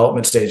looking for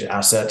development stage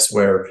assets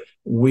where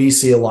we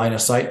see a line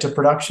of sight to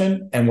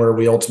production and where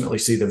we ultimately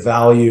see the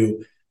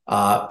value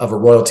of a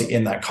royalty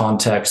in that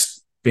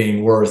context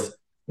being worth,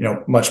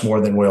 much more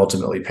than we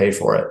ultimately pay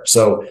for it.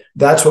 So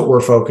that's what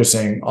we're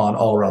focusing on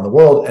all around the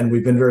world. And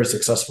we've been very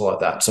successful at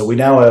that. So we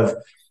now have,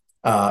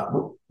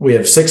 we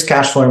have 6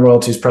 cash flowing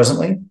royalties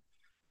presently.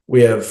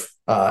 We have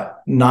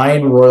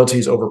 9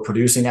 royalties over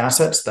producing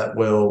assets that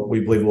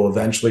we believe will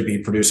eventually be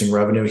producing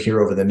revenue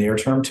here over the near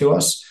term to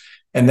us.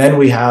 And then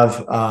we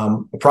have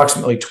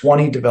approximately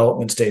 20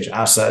 development stage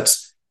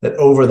assets that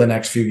over the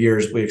next few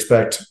years, we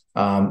expect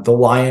the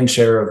lion's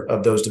share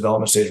of those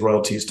development stage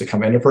royalties to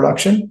come into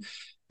production.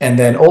 And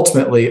then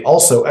ultimately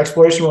also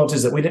exploration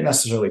royalties that we didn't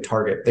necessarily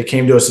target. They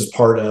came to us as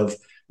part of,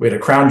 we had a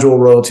crown jewel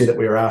royalty that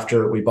we were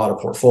after. We bought a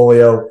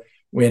portfolio.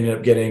 We ended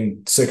up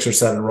getting 6 or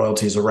 7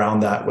 royalties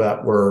around that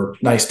were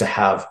nice to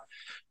have.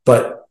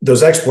 But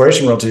those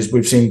exploration royalties,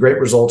 we've seen great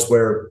results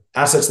where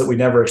assets that we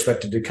never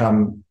expected to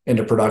come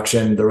into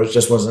production,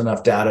 just wasn't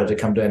enough data to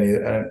come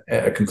to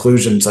a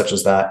conclusion such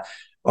as that,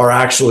 are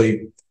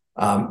actually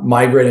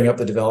migrating up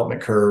the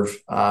development curve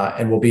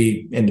and will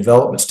be in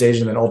development stage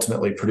and then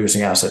ultimately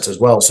producing assets as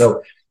well.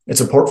 So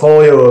it's a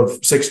portfolio of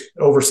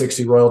over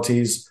 60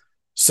 royalties,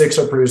 6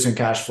 are producing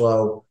cash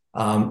flow,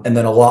 and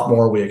then a lot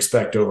more we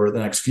expect over the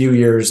next few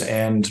years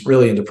and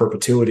really into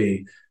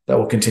perpetuity that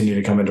will continue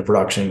to come into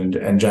production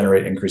and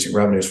generate increasing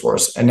revenues for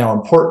us. And now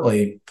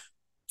importantly,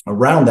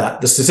 around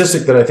that. The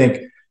statistic that I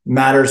think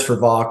matters for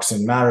Vox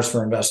and matters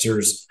for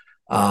investors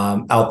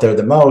out there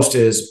the most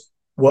is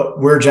what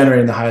we're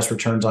generating the highest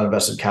returns on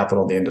invested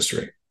capital in the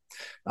industry.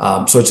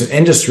 So it's an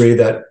industry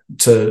that,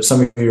 to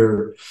some of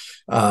your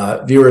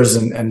viewers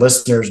and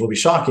listeners, will be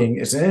shocking.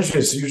 It's an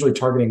industry that's usually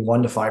targeting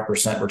 1% to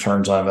 5%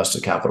 returns on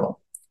invested capital.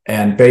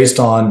 And based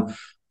on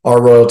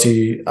our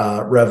royalty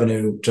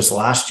revenue just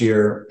last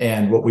year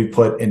and what we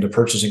put into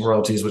purchasing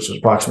royalties, which was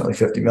approximately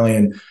 50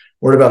 million,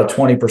 we're at about a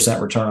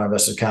 20% return on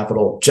invested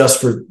capital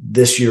just for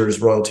this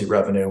year's royalty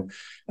revenue.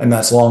 And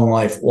that's long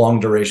life, long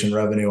duration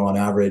revenue on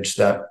average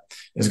that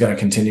is going to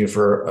continue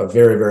for a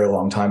very, very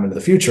long time into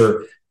the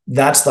future.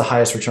 That's the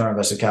highest return on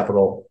invested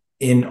capital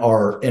in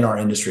our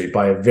industry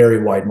by a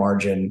very wide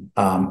margin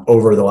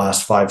over the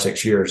last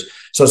 5-6 years.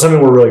 So it's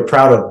something we're really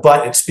proud of,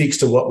 but it speaks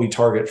to what we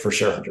target for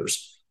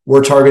shareholders.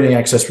 We're targeting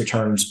excess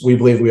returns. We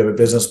believe we have a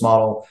business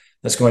model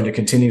that's going to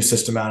continue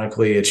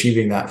systematically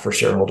achieving that for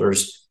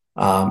shareholders.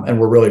 And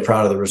we're really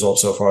proud of the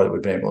results so far that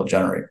we've been able to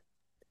generate.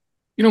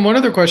 One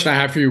other question I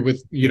have for you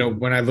with,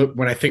 when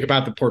I think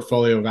about the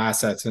portfolio of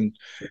assets and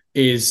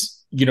is,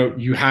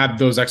 you have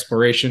those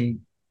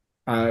exploration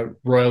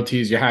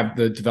royalties, you have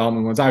the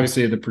development ones,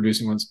 obviously the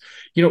producing ones.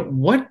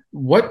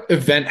 What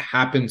event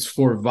happens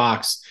for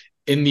Vox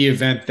in the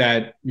event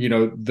that,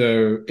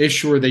 the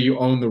issuer that you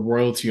own the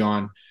royalty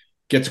on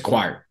gets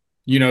acquired?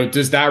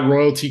 Does that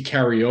royalty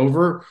carry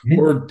over,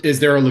 or is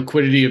there a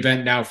liquidity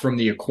event now from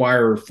the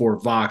acquirer for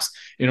Vox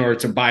in order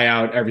to buy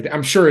out everything?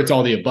 I'm sure it's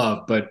all the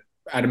above, but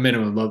at a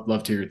minimum,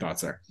 love to hear your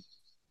thoughts there.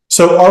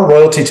 So our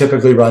royalty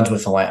typically runs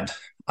with the land.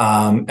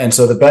 And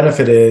so the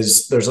benefit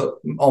is there's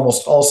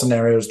almost all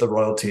scenarios the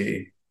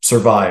royalty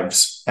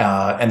survives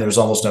and there's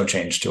almost no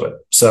change to it.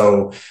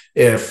 So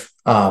if,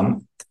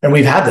 and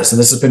we've had this, and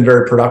this has been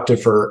very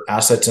productive for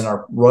assets in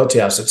our royalty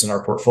assets in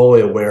our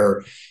portfolio,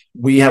 where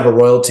we have a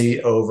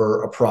royalty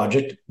over a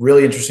project,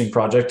 really interesting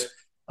project.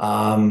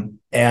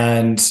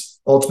 And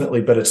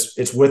ultimately, but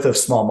it's with a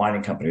small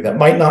mining company that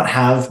might not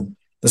have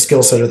the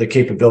skill set or the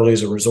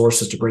capabilities or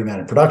resources to bring that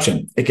in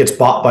production. It gets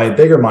bought by a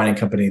bigger mining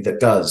company that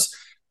does.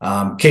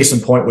 Case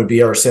in point would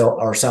be our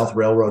South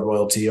Railroad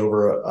royalty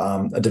over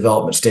a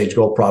development stage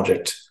gold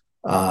project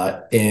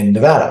in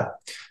Nevada.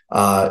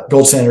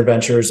 Gold Standard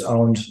Ventures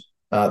owned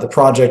the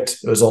project.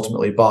 It was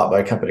ultimately bought by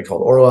a company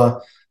called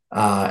Orla,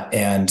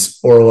 and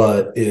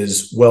Orla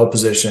is well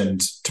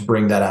positioned to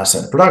bring that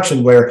asset in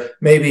production, where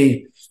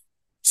maybe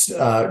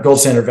Gold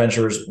Standard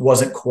Ventures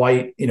wasn't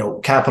quite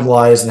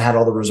capitalized and had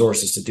all the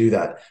resources to do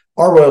that.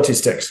 Our royalty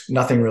sticks,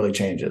 nothing really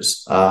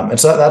changes, and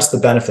so that's the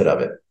benefit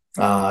of it.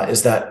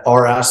 Is that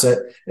our asset,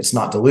 it's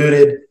not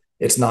diluted,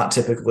 it's not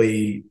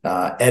typically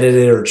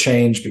edited or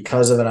changed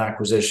because of an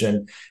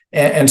acquisition.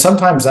 And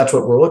sometimes that's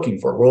what we're looking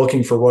for. We're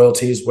looking for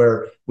royalties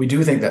where we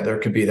do think that there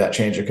could be that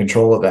change of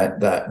control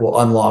event that will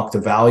unlock the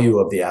value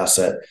of the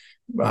asset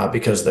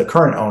because the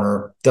current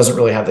owner doesn't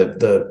really have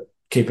the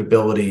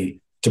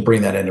capability to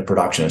bring that into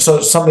production. So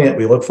it's something that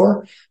we look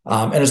for.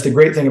 And it's the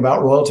great thing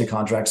about royalty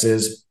contracts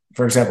is,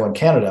 for example, in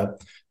Canada,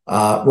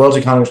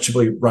 royalty contracts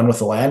typically run with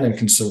the land and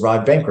can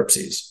survive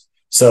bankruptcies.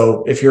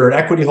 So if you're an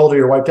equity holder,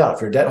 you're wiped out.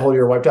 If you're a debt holder,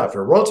 you're wiped out. If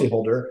you're a royalty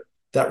holder,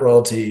 that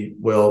royalty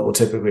will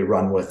typically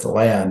run with the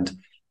land.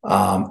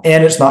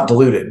 And it's not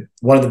diluted.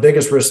 One of the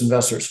biggest risks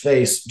investors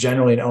face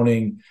generally in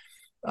owning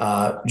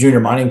junior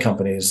mining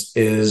companies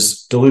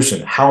is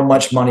dilution. How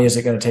much money is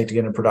it going to take to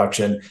get into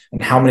production, and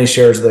how many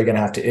shares are they going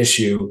to have to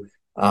issue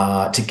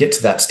to get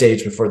to that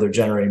stage before they're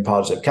generating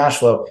positive cash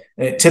flow?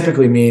 And it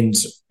typically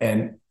means,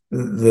 and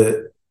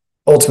the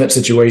ultimate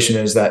situation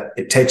is that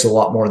it takes a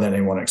lot more than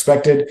anyone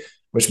expected,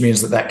 which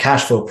means that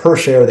cash flow per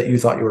share that you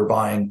thought you were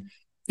buying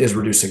is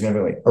reduced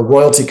significantly. A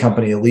royalty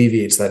company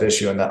alleviates that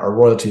issue, and that our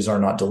royalties are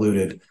not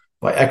diluted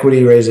by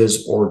equity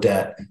raises or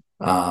debt.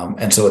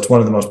 And so it's one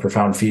of the most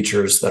profound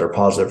features that are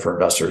positive for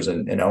investors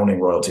in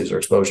owning royalties or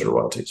exposure to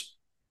royalties.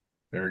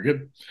 Very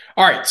good.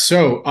 All right.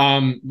 So,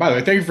 by the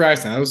way, thank you for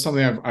asking. That was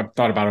something I've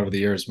thought about over the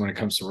years when it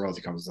comes to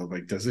royalty companies.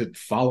 Like, does it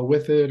follow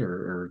with it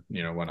or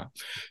whatnot?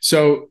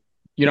 So,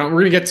 we're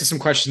going to get to some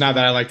questions now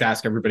that I like to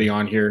ask everybody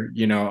on here.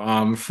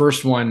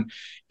 First one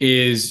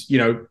is,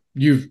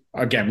 we've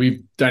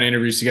done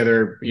interviews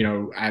together,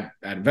 at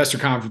investor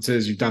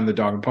conferences. You've done the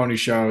Dog and Pony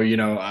Show.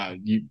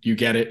 You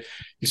get it.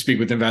 You speak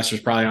with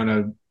investors probably on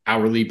a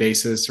hourly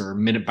basis or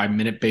minute by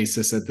minute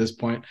basis at this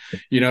point.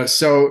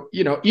 So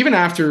even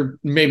after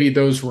maybe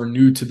those who are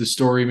new to the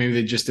story, maybe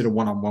they just did a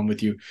one-on-one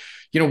with you.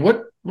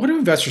 What do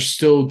investors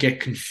still get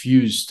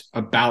confused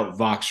about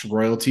Vox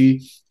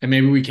royalty? And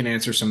maybe we can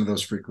answer some of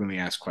those frequently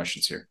asked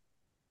questions here.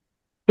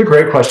 It's a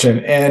great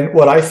question. And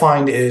what I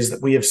find is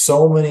that we have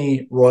so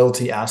many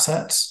royalty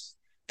assets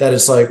that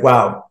it's like,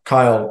 wow,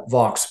 Kyle,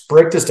 Vox,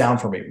 break this down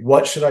for me.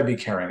 What should I be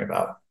caring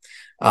about?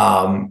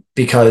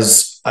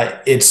 Because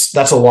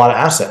that's a lot of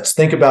assets.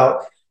 Think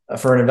about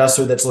for an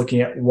investor that's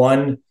looking at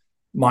one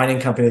mining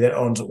company that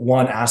owns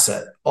one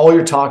asset. All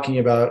you're talking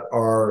about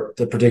are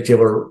the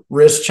particular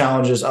risk,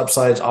 challenges,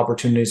 upsides,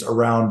 opportunities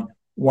around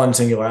one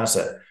singular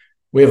asset.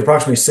 We have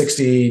approximately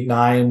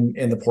 69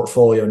 in the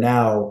portfolio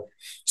now.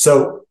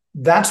 So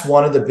that's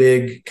one of the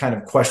big kind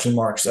of question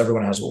marks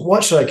everyone has. Well,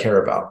 what should I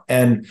care about?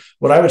 And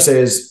what I would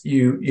say is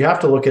you have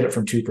to look at it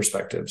from two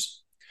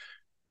perspectives.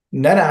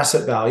 Net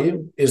asset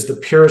value is the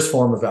purest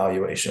form of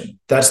valuation.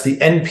 That's the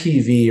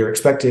NPV, or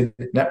expected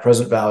net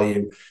present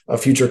value,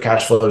 of future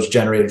cash flows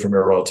generated from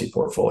your royalty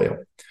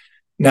portfolio.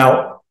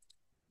 Now,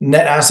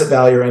 net asset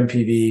value, or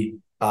NPV,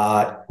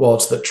 well,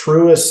 it's the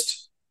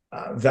truest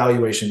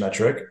valuation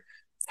metric,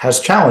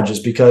 has challenges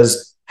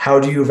because how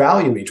do you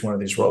value each one of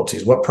these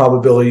royalties? What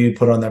probability you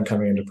put on them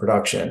coming into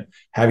production?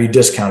 Have you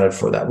discounted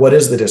for that? What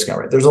is the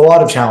discount rate? There's a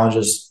lot of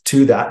challenges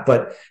to that,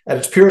 but at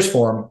its purest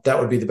form, that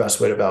would be the best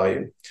way to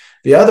value.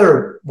 The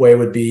other way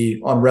would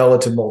be on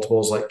relative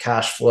multiples like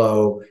cash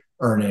flow,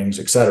 earnings,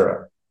 et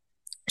cetera.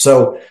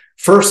 So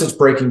first, it's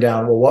breaking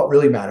down, well, what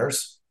really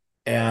matters?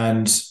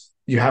 And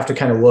you have to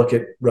kind of look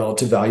at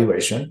relative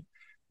valuation.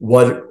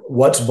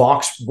 What's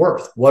Vox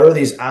worth? What are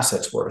these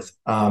assets worth?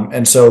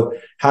 And so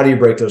how do you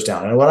break those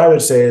down? And what I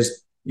would say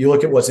is you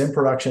look at what's in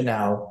production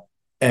now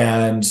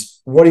and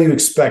what do you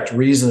expect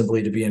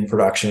reasonably to be in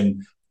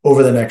production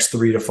over the next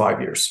 3 to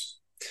 5 years?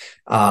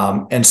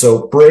 And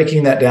so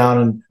breaking that down,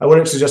 and I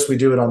wouldn't suggest we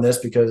do it on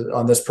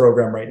this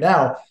program right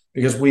now,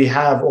 because we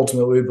have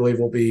ultimately, we believe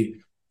will be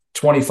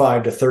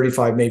 25 to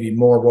 35, maybe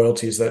more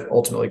royalties that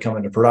ultimately come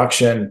into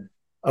production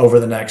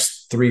over the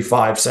next 3,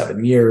 5,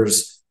 7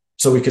 years.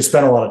 So we could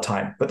spend a lot of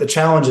time, but the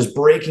challenge is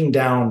breaking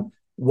down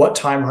what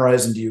time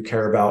horizon do you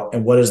care about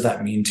and what does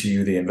that mean to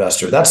you, the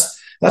investor? That's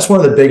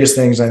one of the biggest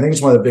things. I think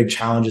it's one of the big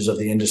challenges of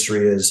the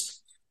industry is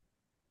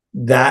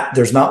that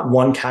there's not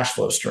one cash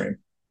flow stream.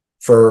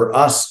 For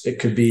us, it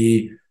could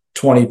be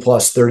 20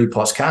 plus, 30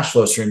 plus cash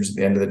flow streams at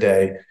the end of the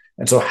day.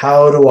 And so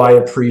how do I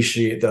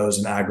appreciate those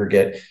in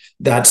aggregate?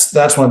 That's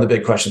one of the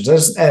big questions.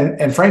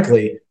 And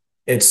frankly,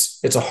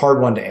 it's a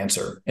hard one to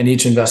answer. And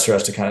each investor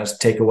has to kind of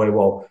take away,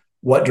 well,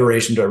 what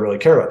duration do I really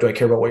care about? Do I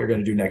care about what you're going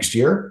to do next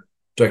year?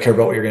 Do I care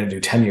about what you're going to do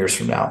 10 years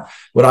from now?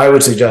 What I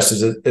would suggest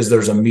is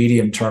there's a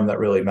medium term that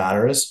really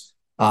matters,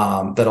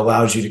 that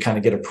allows you to kind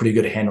of get a pretty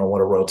good handle on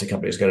what a royalty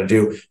company is going to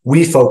do.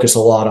 We focus a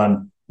lot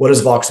on what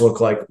does Vox look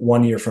like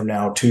 1 year from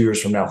now, 2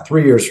 years from now,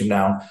 3 years from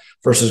now,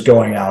 versus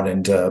going out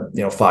into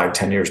 5,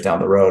 10 years down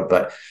the road.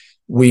 But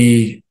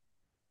we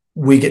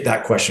get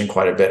that question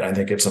quite a bit. I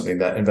think it's something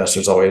that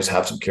investors always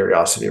have some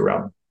curiosity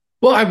around.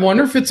 Well, I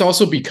wonder if it's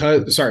also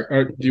because,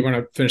 sorry, do you want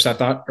to finish that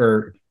thought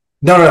or?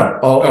 No.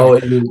 I'll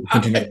let you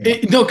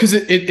continue. No, because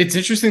it's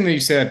interesting that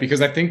you say that,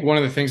 because I think one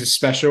of the things,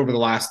 especially over the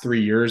last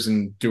 3 years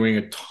and doing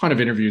a ton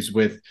of interviews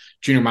with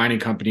junior mining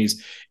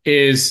companies,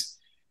 is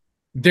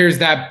there's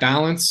that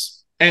balance.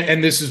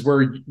 And this is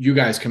where you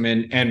guys come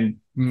in, and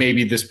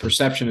maybe this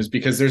perception is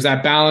because there's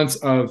that balance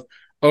of,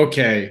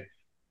 okay,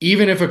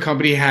 even if a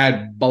company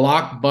had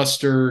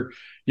blockbuster,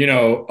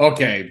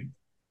 okay,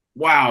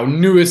 wow,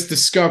 newest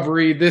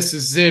discovery, this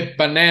is it,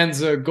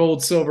 bonanza,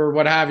 gold, silver,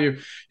 what have you,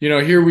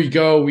 here we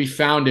go, we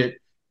found it.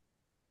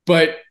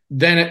 But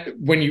then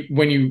when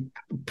you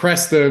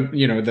press the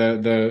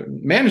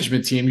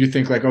management team, you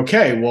think like,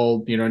 okay,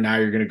 well, now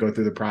you're going to go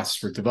through the process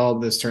for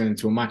develop this, turn it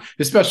into a mine,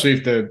 especially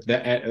if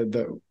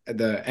the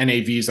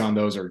NAVs on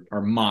those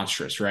are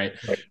monstrous, right?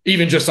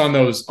 Even just on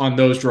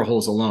those drill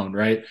holes alone,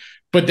 right?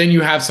 But then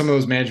you have some of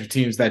those management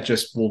teams that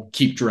just will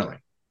keep drilling.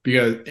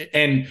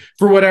 And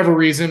for whatever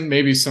reason,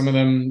 maybe some of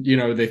them,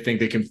 they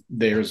think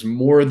there's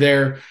more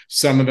there.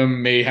 Some of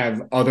them may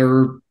have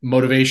other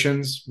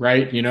motivations,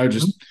 right?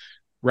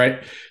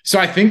 Right. So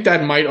I think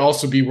that might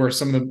also be where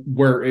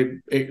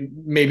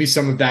maybe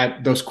some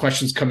of those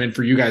questions come in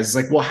for you guys. It's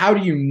like, well, how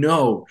do you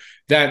know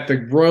that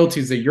the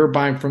royalties that you're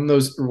buying from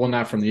those, well,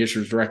 not from the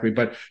issuers directly,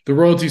 but the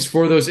royalties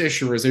for those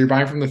issuers that you're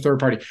buying from the third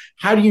party,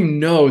 how do you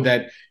know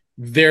that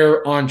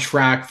they're on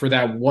track for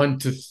that 1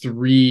 to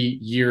 3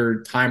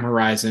 year time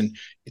horizon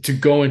to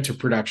go into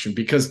production?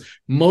 Because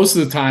most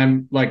of the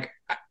time, like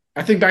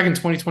I think back in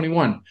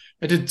 2021,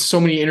 I did so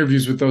many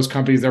interviews with those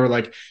companies that were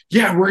like,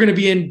 yeah, we're going to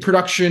be in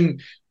production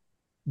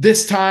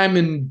this time.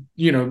 And,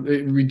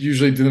 we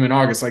usually do them in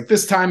August, like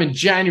this time in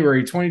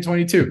January,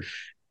 2022.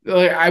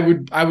 Like I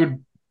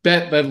would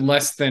bet that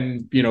less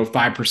than,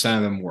 5%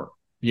 of them were,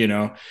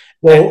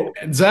 well,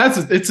 and so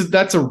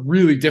that's a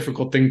really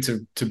difficult thing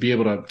to be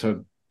able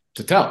to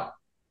tell.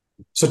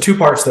 So 2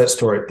 parts to that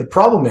story. The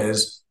problem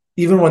is,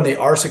 even when they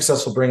are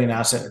successful bringing an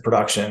asset into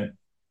production,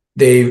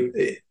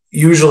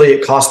 usually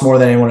it costs more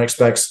than anyone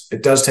expects.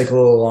 It does take a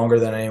little longer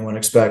than anyone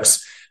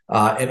expects.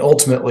 And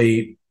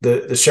ultimately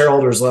the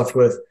shareholders left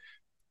with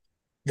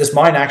this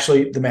mine.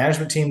 Actually, the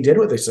management team did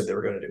what they said they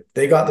were going to do.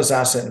 They got this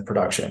asset in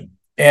production.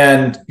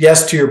 And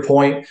yes, to your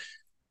point,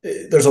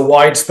 there's a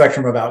wide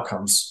spectrum of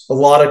outcomes. A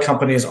lot of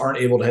companies aren't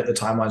able to hit the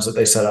timelines that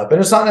they set up.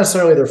 And it's not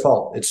necessarily their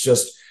fault.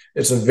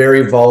 It's a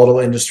very volatile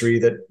industry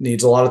that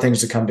needs a lot of things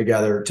to come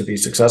together to be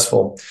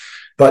successful.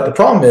 But the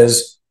problem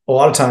is, a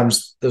lot of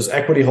times those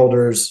equity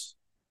holders,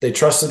 they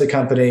trusted the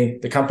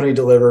company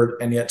delivered,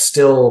 and yet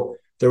still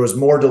there was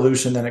more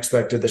dilution than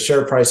expected. The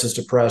share price is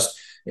depressed.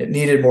 It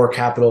needed more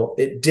capital.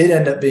 It did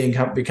end up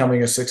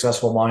becoming a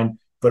successful mine,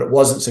 but it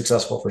wasn't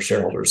successful for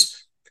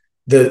shareholders.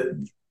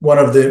 One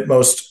of the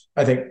most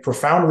I think,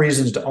 profound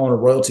reasons to own a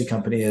royalty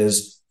company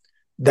is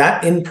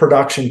that in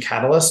production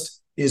catalyst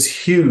is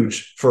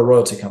huge for a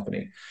royalty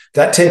company.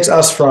 That takes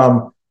us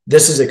from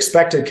this is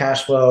expected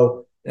cash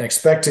flow, an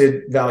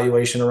expected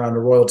valuation around a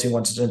royalty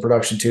once it's in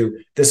production to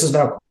this is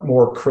now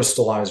more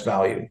crystallized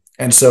value.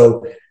 And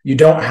so you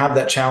don't have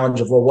that challenge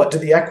of, well, what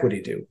did the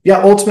equity do?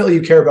 Yeah, ultimately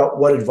you care about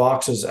what did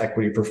Vox's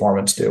equity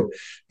performance do.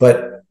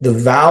 But the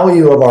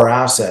value of our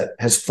asset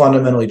has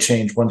fundamentally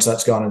changed once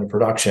that's gone into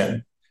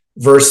production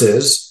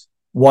versus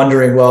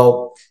wondering,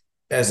 well,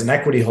 as an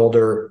equity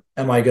holder,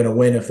 am I going to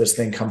win if this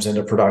thing comes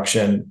into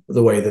production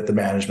the way that the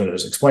management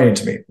is explaining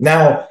to me?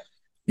 Now,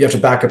 you have to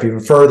back up even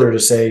further to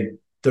say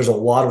there's a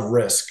lot of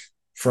risk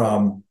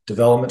from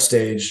development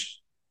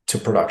stage to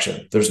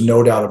production. There's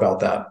no doubt about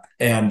that.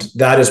 And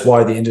that is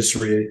why the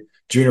industry,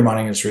 junior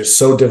mining industry, is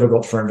so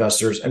difficult for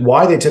investors and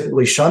why they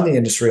typically shun the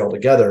industry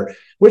altogether,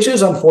 which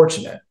is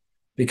unfortunate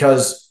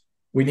because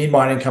we need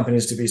mining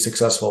companies to be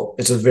successful.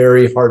 It's a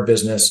very hard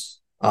business.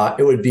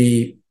 It would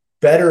be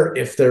better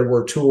if there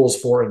were tools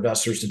for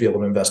investors to be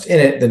able to invest in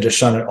it than just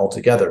shun it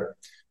altogether.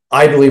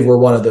 I believe we're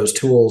one of those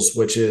tools,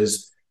 which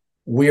is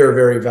we are a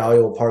very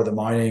valuable part of the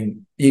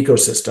mining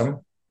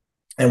ecosystem,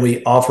 and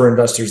we offer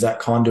investors that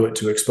conduit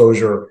to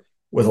exposure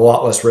with a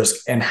lot less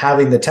risk. And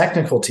having the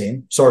technical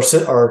team, so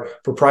our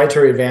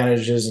proprietary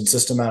advantages and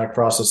systematic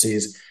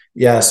processes,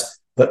 yes,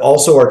 but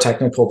also our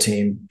technical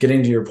team,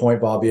 getting to your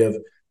point, Bobby, of,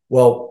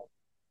 well,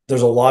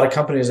 there's a lot of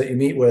companies that you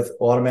meet with,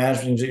 a lot of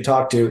management teams that you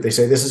talk to, they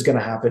say this is going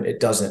to happen. It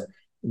doesn't.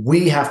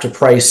 We have to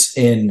price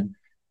in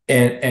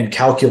and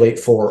calculate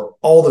for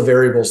all the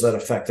variables that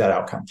affect that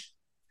outcome.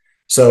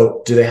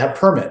 So do they have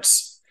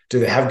permits? Do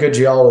they have good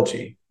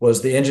geology?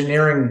 Was the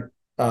engineering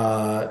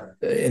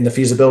in the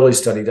feasibility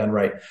study done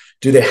right?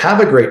 Do they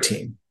have a great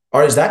team?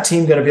 Or is that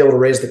team going to be able to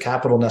raise the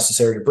capital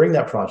necessary to bring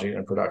that project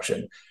into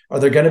production? Are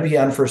there going to be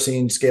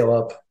unforeseen scale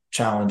up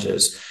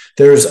challenges?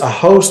 There's a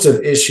host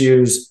of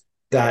issues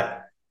that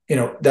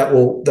that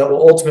will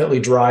ultimately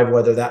drive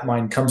whether that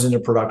mine comes into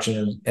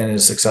production and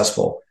is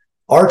successful.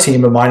 Our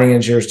team of mining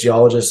engineers,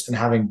 geologists, and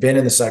having been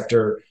in the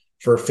sector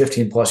for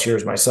 15 plus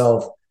years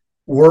myself,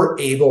 we're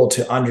able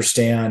to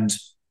understand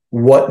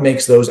what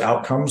makes those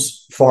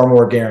outcomes far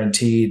more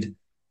guaranteed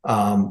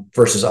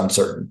versus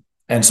uncertain.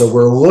 And so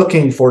we're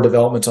looking for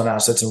developments on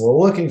assets, and we're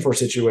looking for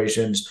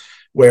situations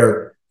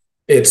where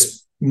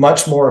it's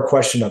much more a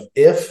question of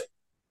if,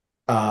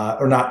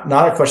 or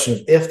not a question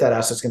of if that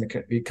asset's going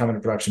to be coming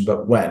into production,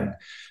 but when.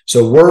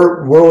 So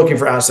we're looking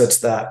for assets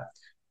that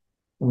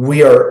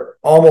we are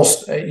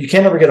almost, you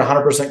can't ever get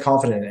 100%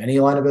 confident in any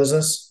line of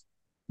business,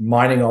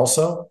 mining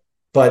also,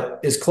 but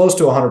as close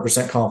to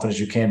 100% confident as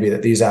you can be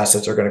that these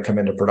assets are going to come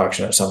into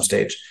production at some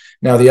stage.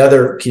 Now, the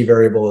other key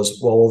variable is,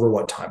 well, over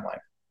what timeline?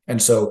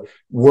 And so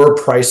we're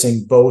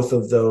pricing both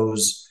of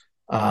those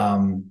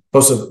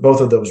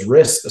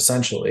risks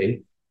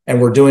essentially, and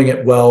we're doing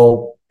it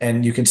well.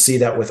 And you can see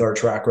that with our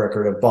track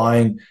record of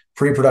buying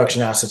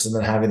pre-production assets and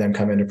then having them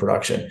come into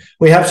production.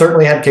 We have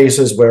certainly had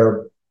cases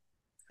where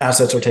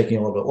assets are taking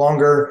a little bit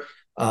longer,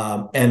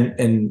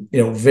 and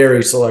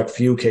very select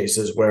few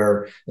cases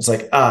where it's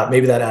like,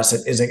 maybe that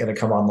asset isn't going to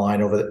come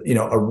online over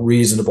a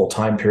reasonable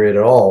time period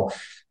at all.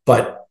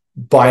 But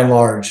by and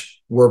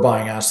large, we're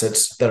buying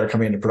assets that are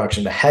coming into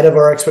production ahead of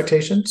our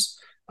expectations,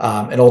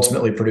 and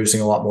ultimately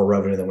producing a lot more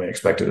revenue than we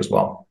expected as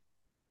well.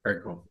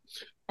 Very cool.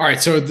 All right.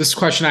 So this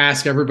question I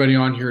ask everybody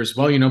on here as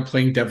well,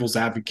 playing devil's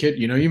advocate,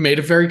 you made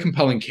a very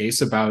compelling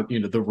case about,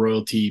 the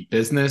royalty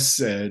business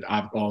and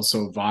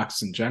also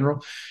Vox in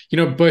general,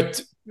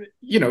 but,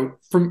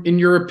 from, in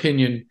your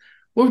opinion,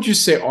 what would you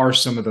say are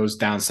some of those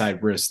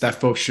downside risks that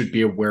folks should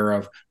be aware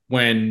of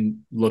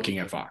when looking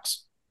at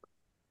Vox?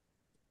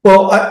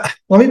 Well,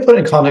 let me put it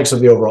in context of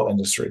the overall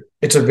industry.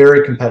 It's a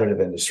very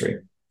competitive industry.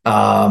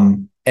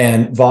 And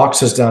Vox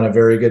has done a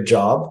very good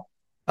job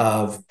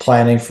of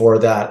planning for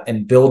that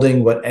and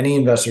building what any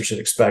investor should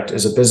expect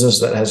is a business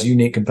that has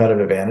unique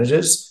competitive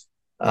advantages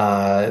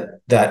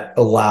that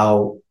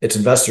allow its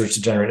investors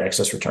to generate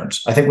excess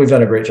returns. I think we've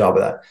done a great job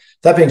of that.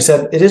 That being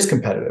said, it is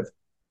competitive,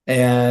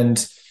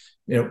 and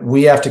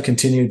we have to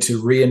continue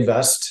to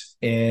reinvest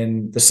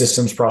in the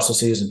systems,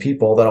 processes, and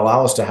people that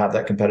allow us to have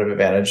that competitive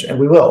advantage, and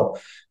we will.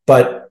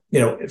 But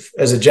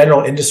as a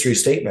general industry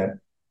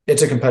statement,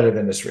 it's a competitive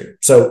industry.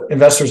 So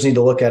investors need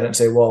to look at it and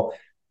say, well,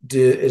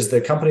 is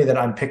the company that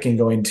I'm picking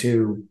going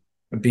to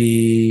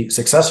be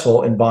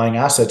successful in buying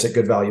assets at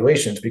good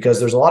valuations? Because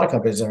there's a lot of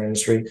companies in our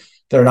industry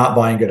that are not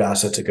buying good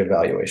assets at good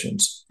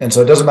valuations. And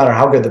so it doesn't matter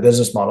how good the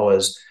business model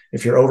is.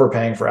 If you're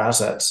overpaying for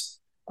assets,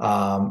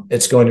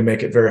 it's going to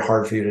make it very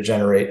hard for you to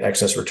generate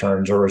excess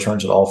returns or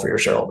returns at all for your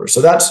shareholders.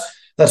 So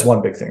that's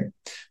one big thing.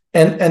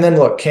 And then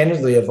look,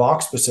 candidly, a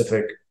Vox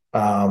specific,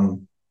 I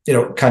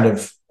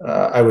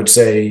would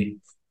say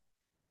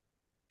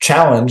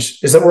challenge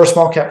is that we're a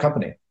small cap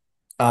company.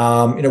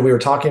 We were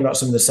talking about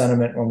some of the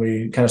sentiment when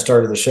we kind of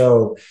started the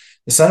show.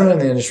 The sentiment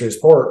in the industry is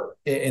poor,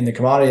 in the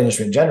commodity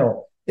industry in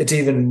general. It's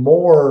even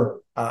more,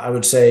 I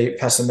would say,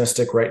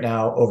 pessimistic right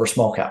now over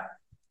small cap.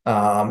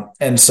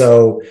 And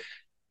so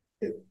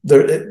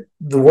the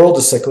world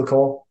is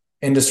cyclical.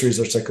 industries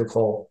are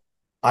cyclical.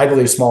 I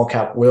believe small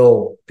cap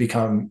will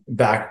come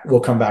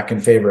back in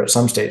favor at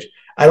some stage.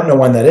 I don't know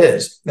when that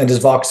is. And does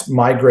Vox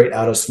migrate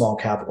out of small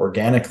cap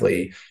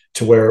organically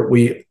to where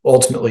we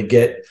ultimately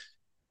get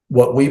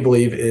what we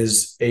believe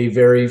is a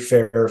very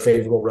fair,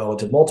 favorable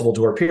relative multiple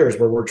to our peers,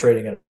 where we're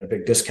trading at a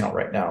big discount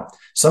right now?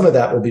 Some of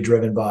that will be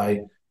driven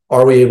by,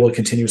 are we able to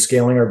continue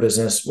scaling our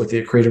business with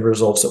the accretive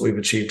results that we've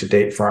achieved to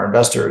date for our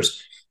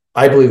investors?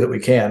 I believe that we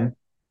can.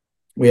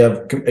 We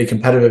have a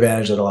competitive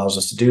advantage that allows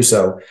us to do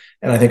so.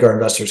 And I think our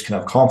investors can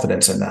have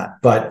confidence in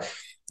that. But,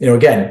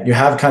 again, you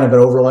have kind of an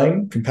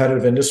overlaying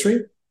competitive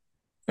industry.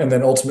 And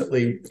then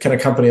ultimately, can a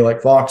company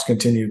like Vox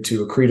continue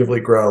to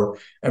accretively grow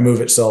and move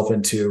itself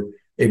into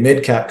a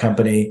mid-cap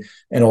company,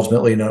 and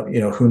ultimately,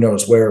 who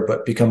knows where,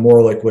 but become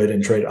more liquid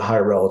and trade at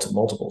higher relative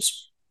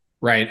multiples?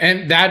 Right.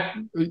 And that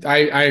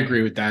I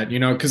agree with that,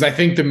 because I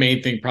think the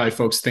main thing probably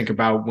folks think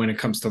about when it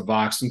comes to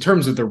Vox in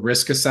terms of the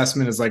risk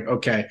assessment is like,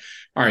 okay,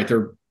 all right,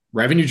 they're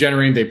revenue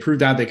generating. They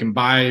proved out they can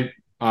buy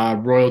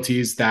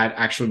royalties that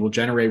actually will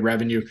generate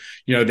revenue,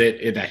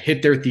 that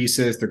hit their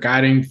thesis. They're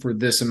guiding for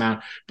this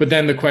amount. But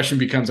then the question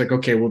becomes like,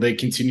 okay, will they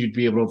continue to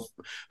be able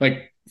to,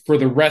 like, for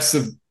the rest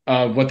of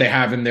what they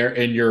have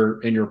in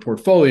your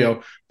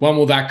portfolio, when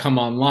will that come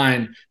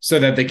online so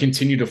that they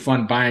continue to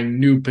fund buying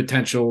new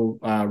potential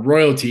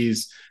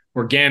royalties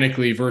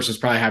organically versus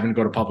probably having to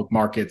go to public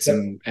markets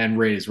and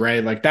raise,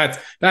 right? Like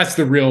that's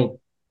the real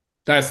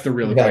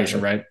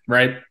equation,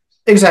 right?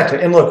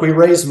 Exactly. And look, we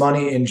raised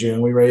money in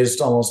June. We raised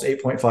almost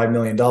 $8.5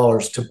 million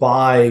to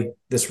buy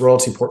this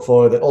royalty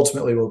portfolio that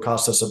ultimately will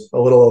cost us a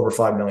little over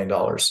 $5 million.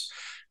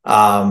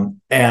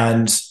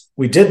 And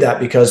we did that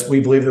because we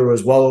believe there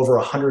was well over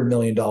 $100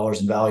 million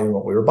in value in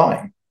what we were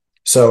buying.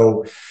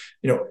 So,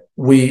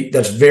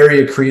 that's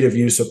very accretive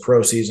use of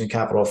proceeds and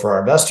capital for our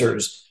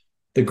investors.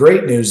 The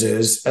great news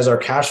is, as our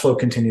cash flow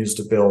continues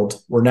to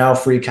build, we're now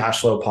free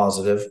cash flow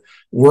positive.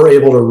 We're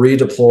able to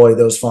redeploy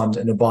those funds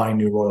into buying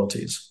new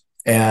royalties.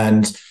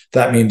 And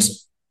that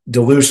means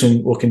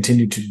dilution will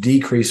continue to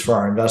decrease for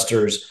our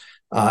investors,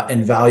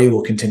 and value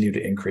will continue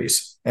to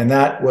increase. And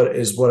that what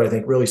I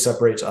think really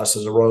separates us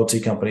as a royalty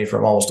company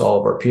from almost all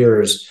of our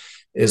peers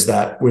is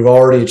that we've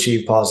already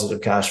achieved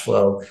positive cash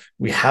flow.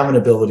 We have an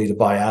ability to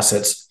buy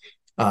assets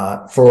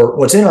for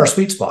what's in our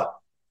sweet spot.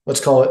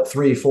 Let's call it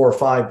 $3, $4,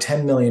 $5,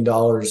 $10 million,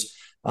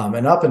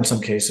 and up in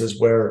some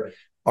cases, where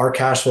our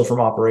cash flow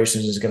from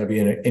operations is going to be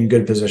in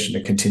good position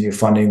to continue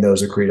funding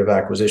those accretive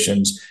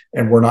acquisitions,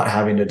 and we're not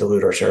having to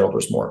dilute our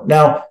shareholders more.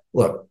 Now,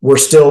 look, we're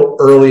still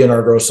early in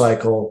our growth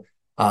cycle.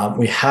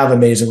 We have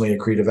amazingly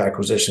accretive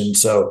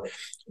acquisitions, so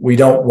we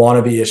don't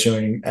want to be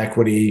issuing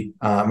equity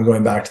and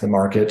going back to the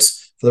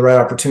markets. For the right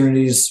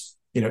opportunities,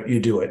 you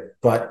do it.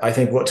 But I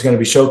think what's going to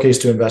be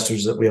showcased to investors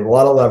is that we have a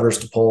lot of levers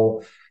to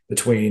pull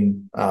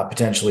between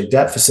potentially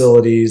debt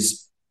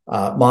facilities,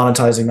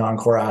 monetizing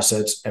non-core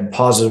assets, and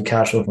positive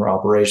cash flow from our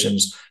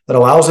operations that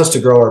allows us to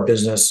grow our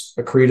business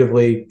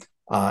accretively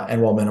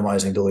and while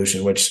minimizing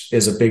dilution, which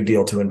is a big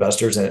deal to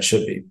investors, and it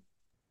should be.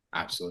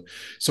 Absolutely.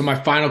 So my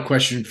final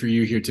question for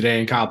you here today,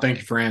 and Kyle, thank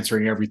you for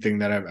answering everything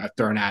that I've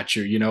thrown at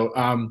you.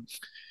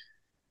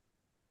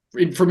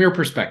 From your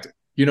perspective,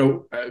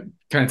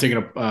 kind of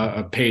taking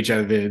a page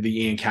out of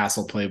the Ian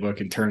Castle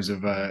playbook in terms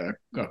of a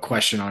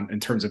question in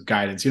terms of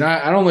guidance.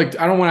 I don't want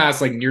to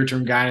ask like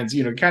near-term guidance,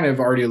 kind of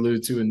already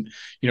alluded to, and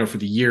for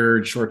the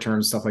year,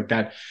 short-term stuff like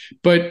that.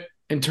 But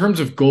in terms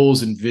of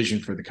goals and vision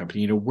for the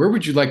company, where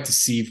would you like to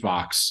see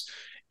Vox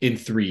in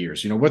 3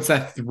 years? What's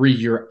that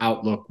 3-year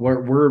outlook?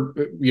 We're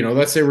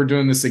let's say we're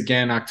doing this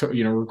again, October,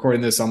 recording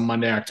this on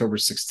Monday, October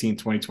 16th,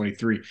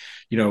 2023,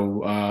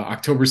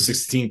 October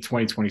 16th,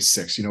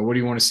 2026, what do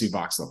you want to see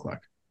Vox look like?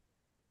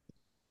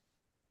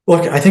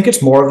 Look, I think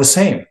it's more of the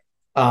same.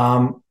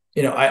 I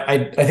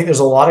think there's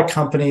a lot of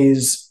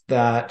companies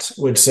that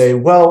would say,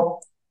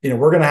 well,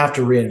 we're going to have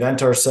to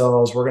reinvent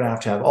ourselves. We're going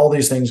to have all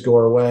these things go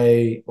our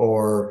way,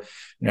 or,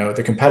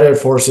 the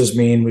competitive forces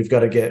mean we've got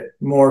to get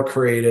more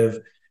creative.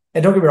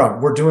 And don't get me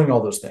wrong, we're doing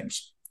all those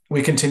things.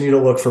 We continue to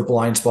look for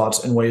blind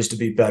spots and ways to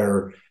be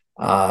better.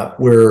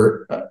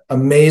 We're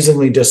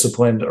amazingly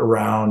disciplined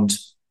around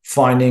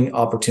finding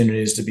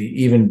opportunities to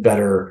be even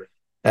better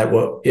at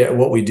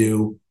what we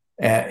do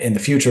in the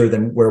future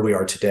than where we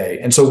are today.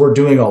 And so we're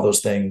doing all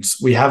those things.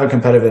 We have a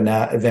competitive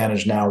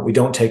advantage now. We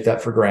don't take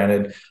that for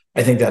granted.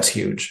 I think that's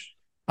huge.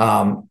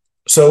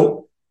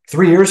 So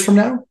 3 years from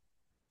now,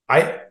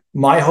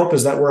 my hope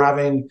is that we're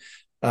having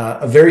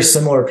a very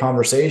similar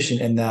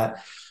conversation in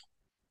that,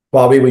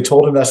 Bobby, we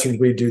told investors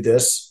we'd do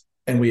this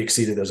and we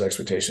exceeded those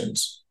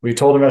expectations. We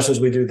told investors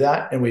we'd do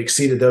that and we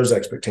exceeded those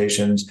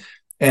expectations.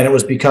 And it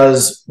was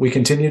because we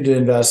continued to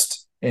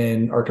invest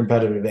in our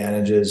competitive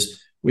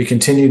advantages. We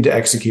continued to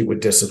execute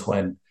with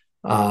discipline,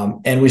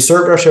 and we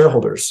served our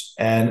shareholders.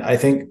 And I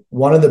think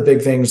one of the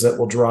big things that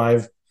will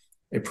drive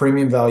a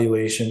premium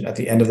valuation at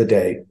the end of the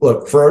day,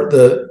 look, for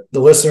the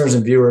listeners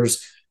and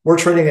viewers, we're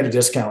trading at a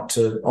discount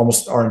to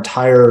almost our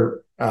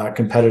entire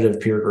competitive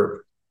peer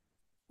group.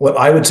 What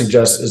I would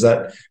suggest is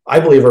that I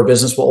believe our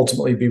business will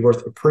ultimately be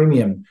worth a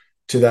premium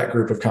to that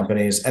group of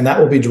companies. And that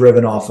will be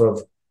driven off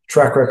of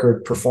track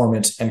record,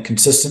 performance, and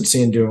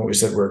consistency in doing what we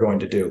said we're going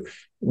to do.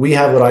 We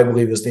have what I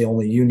believe is the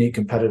only unique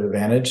competitive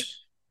advantage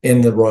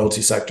in the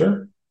royalty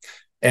sector.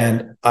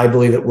 And I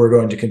believe that we're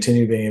going to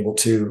continue being able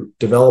to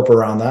develop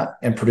around that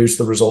and produce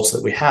the results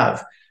that we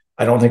have.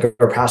 I don't think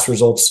our past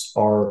results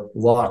are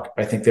luck.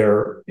 I think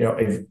they're,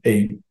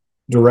 a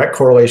direct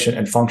correlation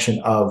and function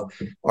of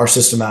our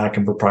systematic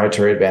and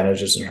proprietary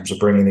advantages in terms of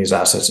bringing these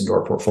assets into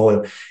our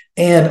portfolio.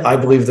 And I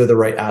believe they're the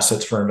right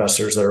assets for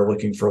investors that are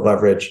looking for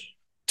leverage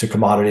to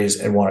commodities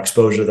and want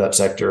exposure to that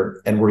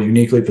sector. And we're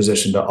uniquely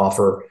positioned to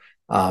offer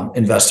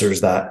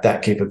investors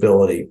that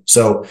capability.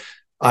 So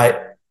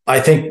I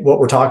think what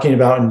we're talking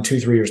about in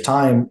 2-3 years'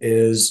 time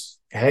is,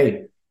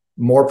 hey,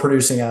 more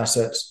producing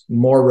assets,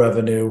 more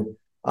revenue,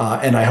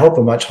 and I hope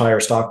a much higher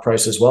stock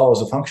price as well as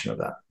a function of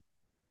that.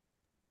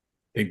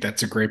 I think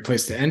that's a great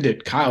place to end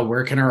it. Kyle,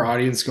 where can our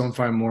audience go and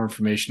find more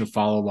information to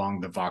follow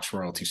along the Vox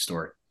Royalty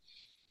story?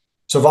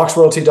 So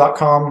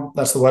voxroyalty.com,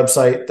 that's the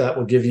website that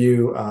will give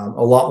you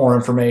a lot more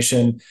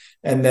information.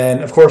 And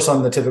then, of course,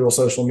 on the typical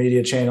social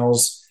media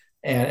channels.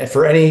 And if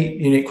for any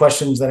unique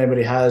questions that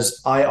anybody has,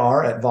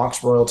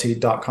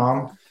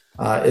 ir@voxroyalty.com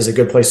is a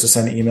good place to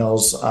send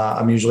emails.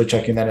 I'm usually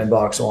checking that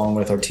inbox along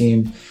with our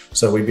team.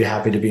 So we'd be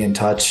happy to be in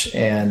touch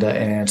and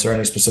answer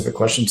any specific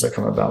questions that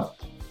come about.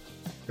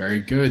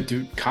 Very good,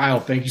 dude. Kyle,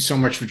 thank you so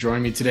much for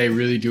joining me today.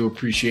 Really do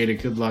appreciate it.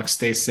 Good luck.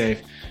 Stay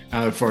safe.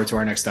 I look forward to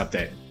our next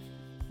update.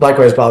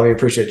 Likewise, Bobby.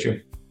 Appreciate you.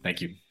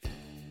 Thank you.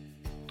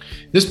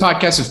 This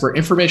podcast is for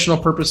informational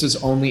purposes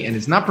only and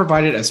is not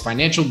provided as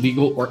financial,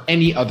 legal, or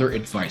any other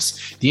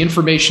advice. The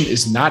information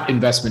is not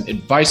investment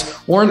advice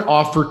or an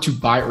offer to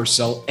buy or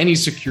sell any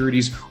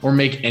securities or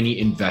make any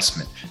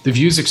investment. The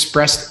views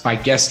expressed by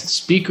guest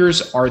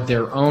speakers are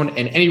their own,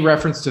 and any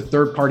reference to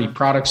third-party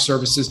products,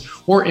 services,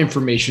 or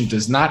information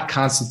does not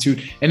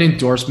constitute an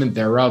endorsement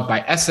thereof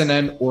by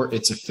SNN or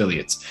its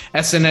affiliates.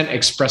 SNN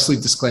expressly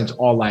disclaims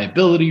all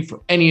liability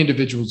for any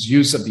individual's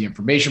use of the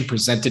information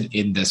presented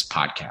in this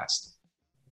podcast.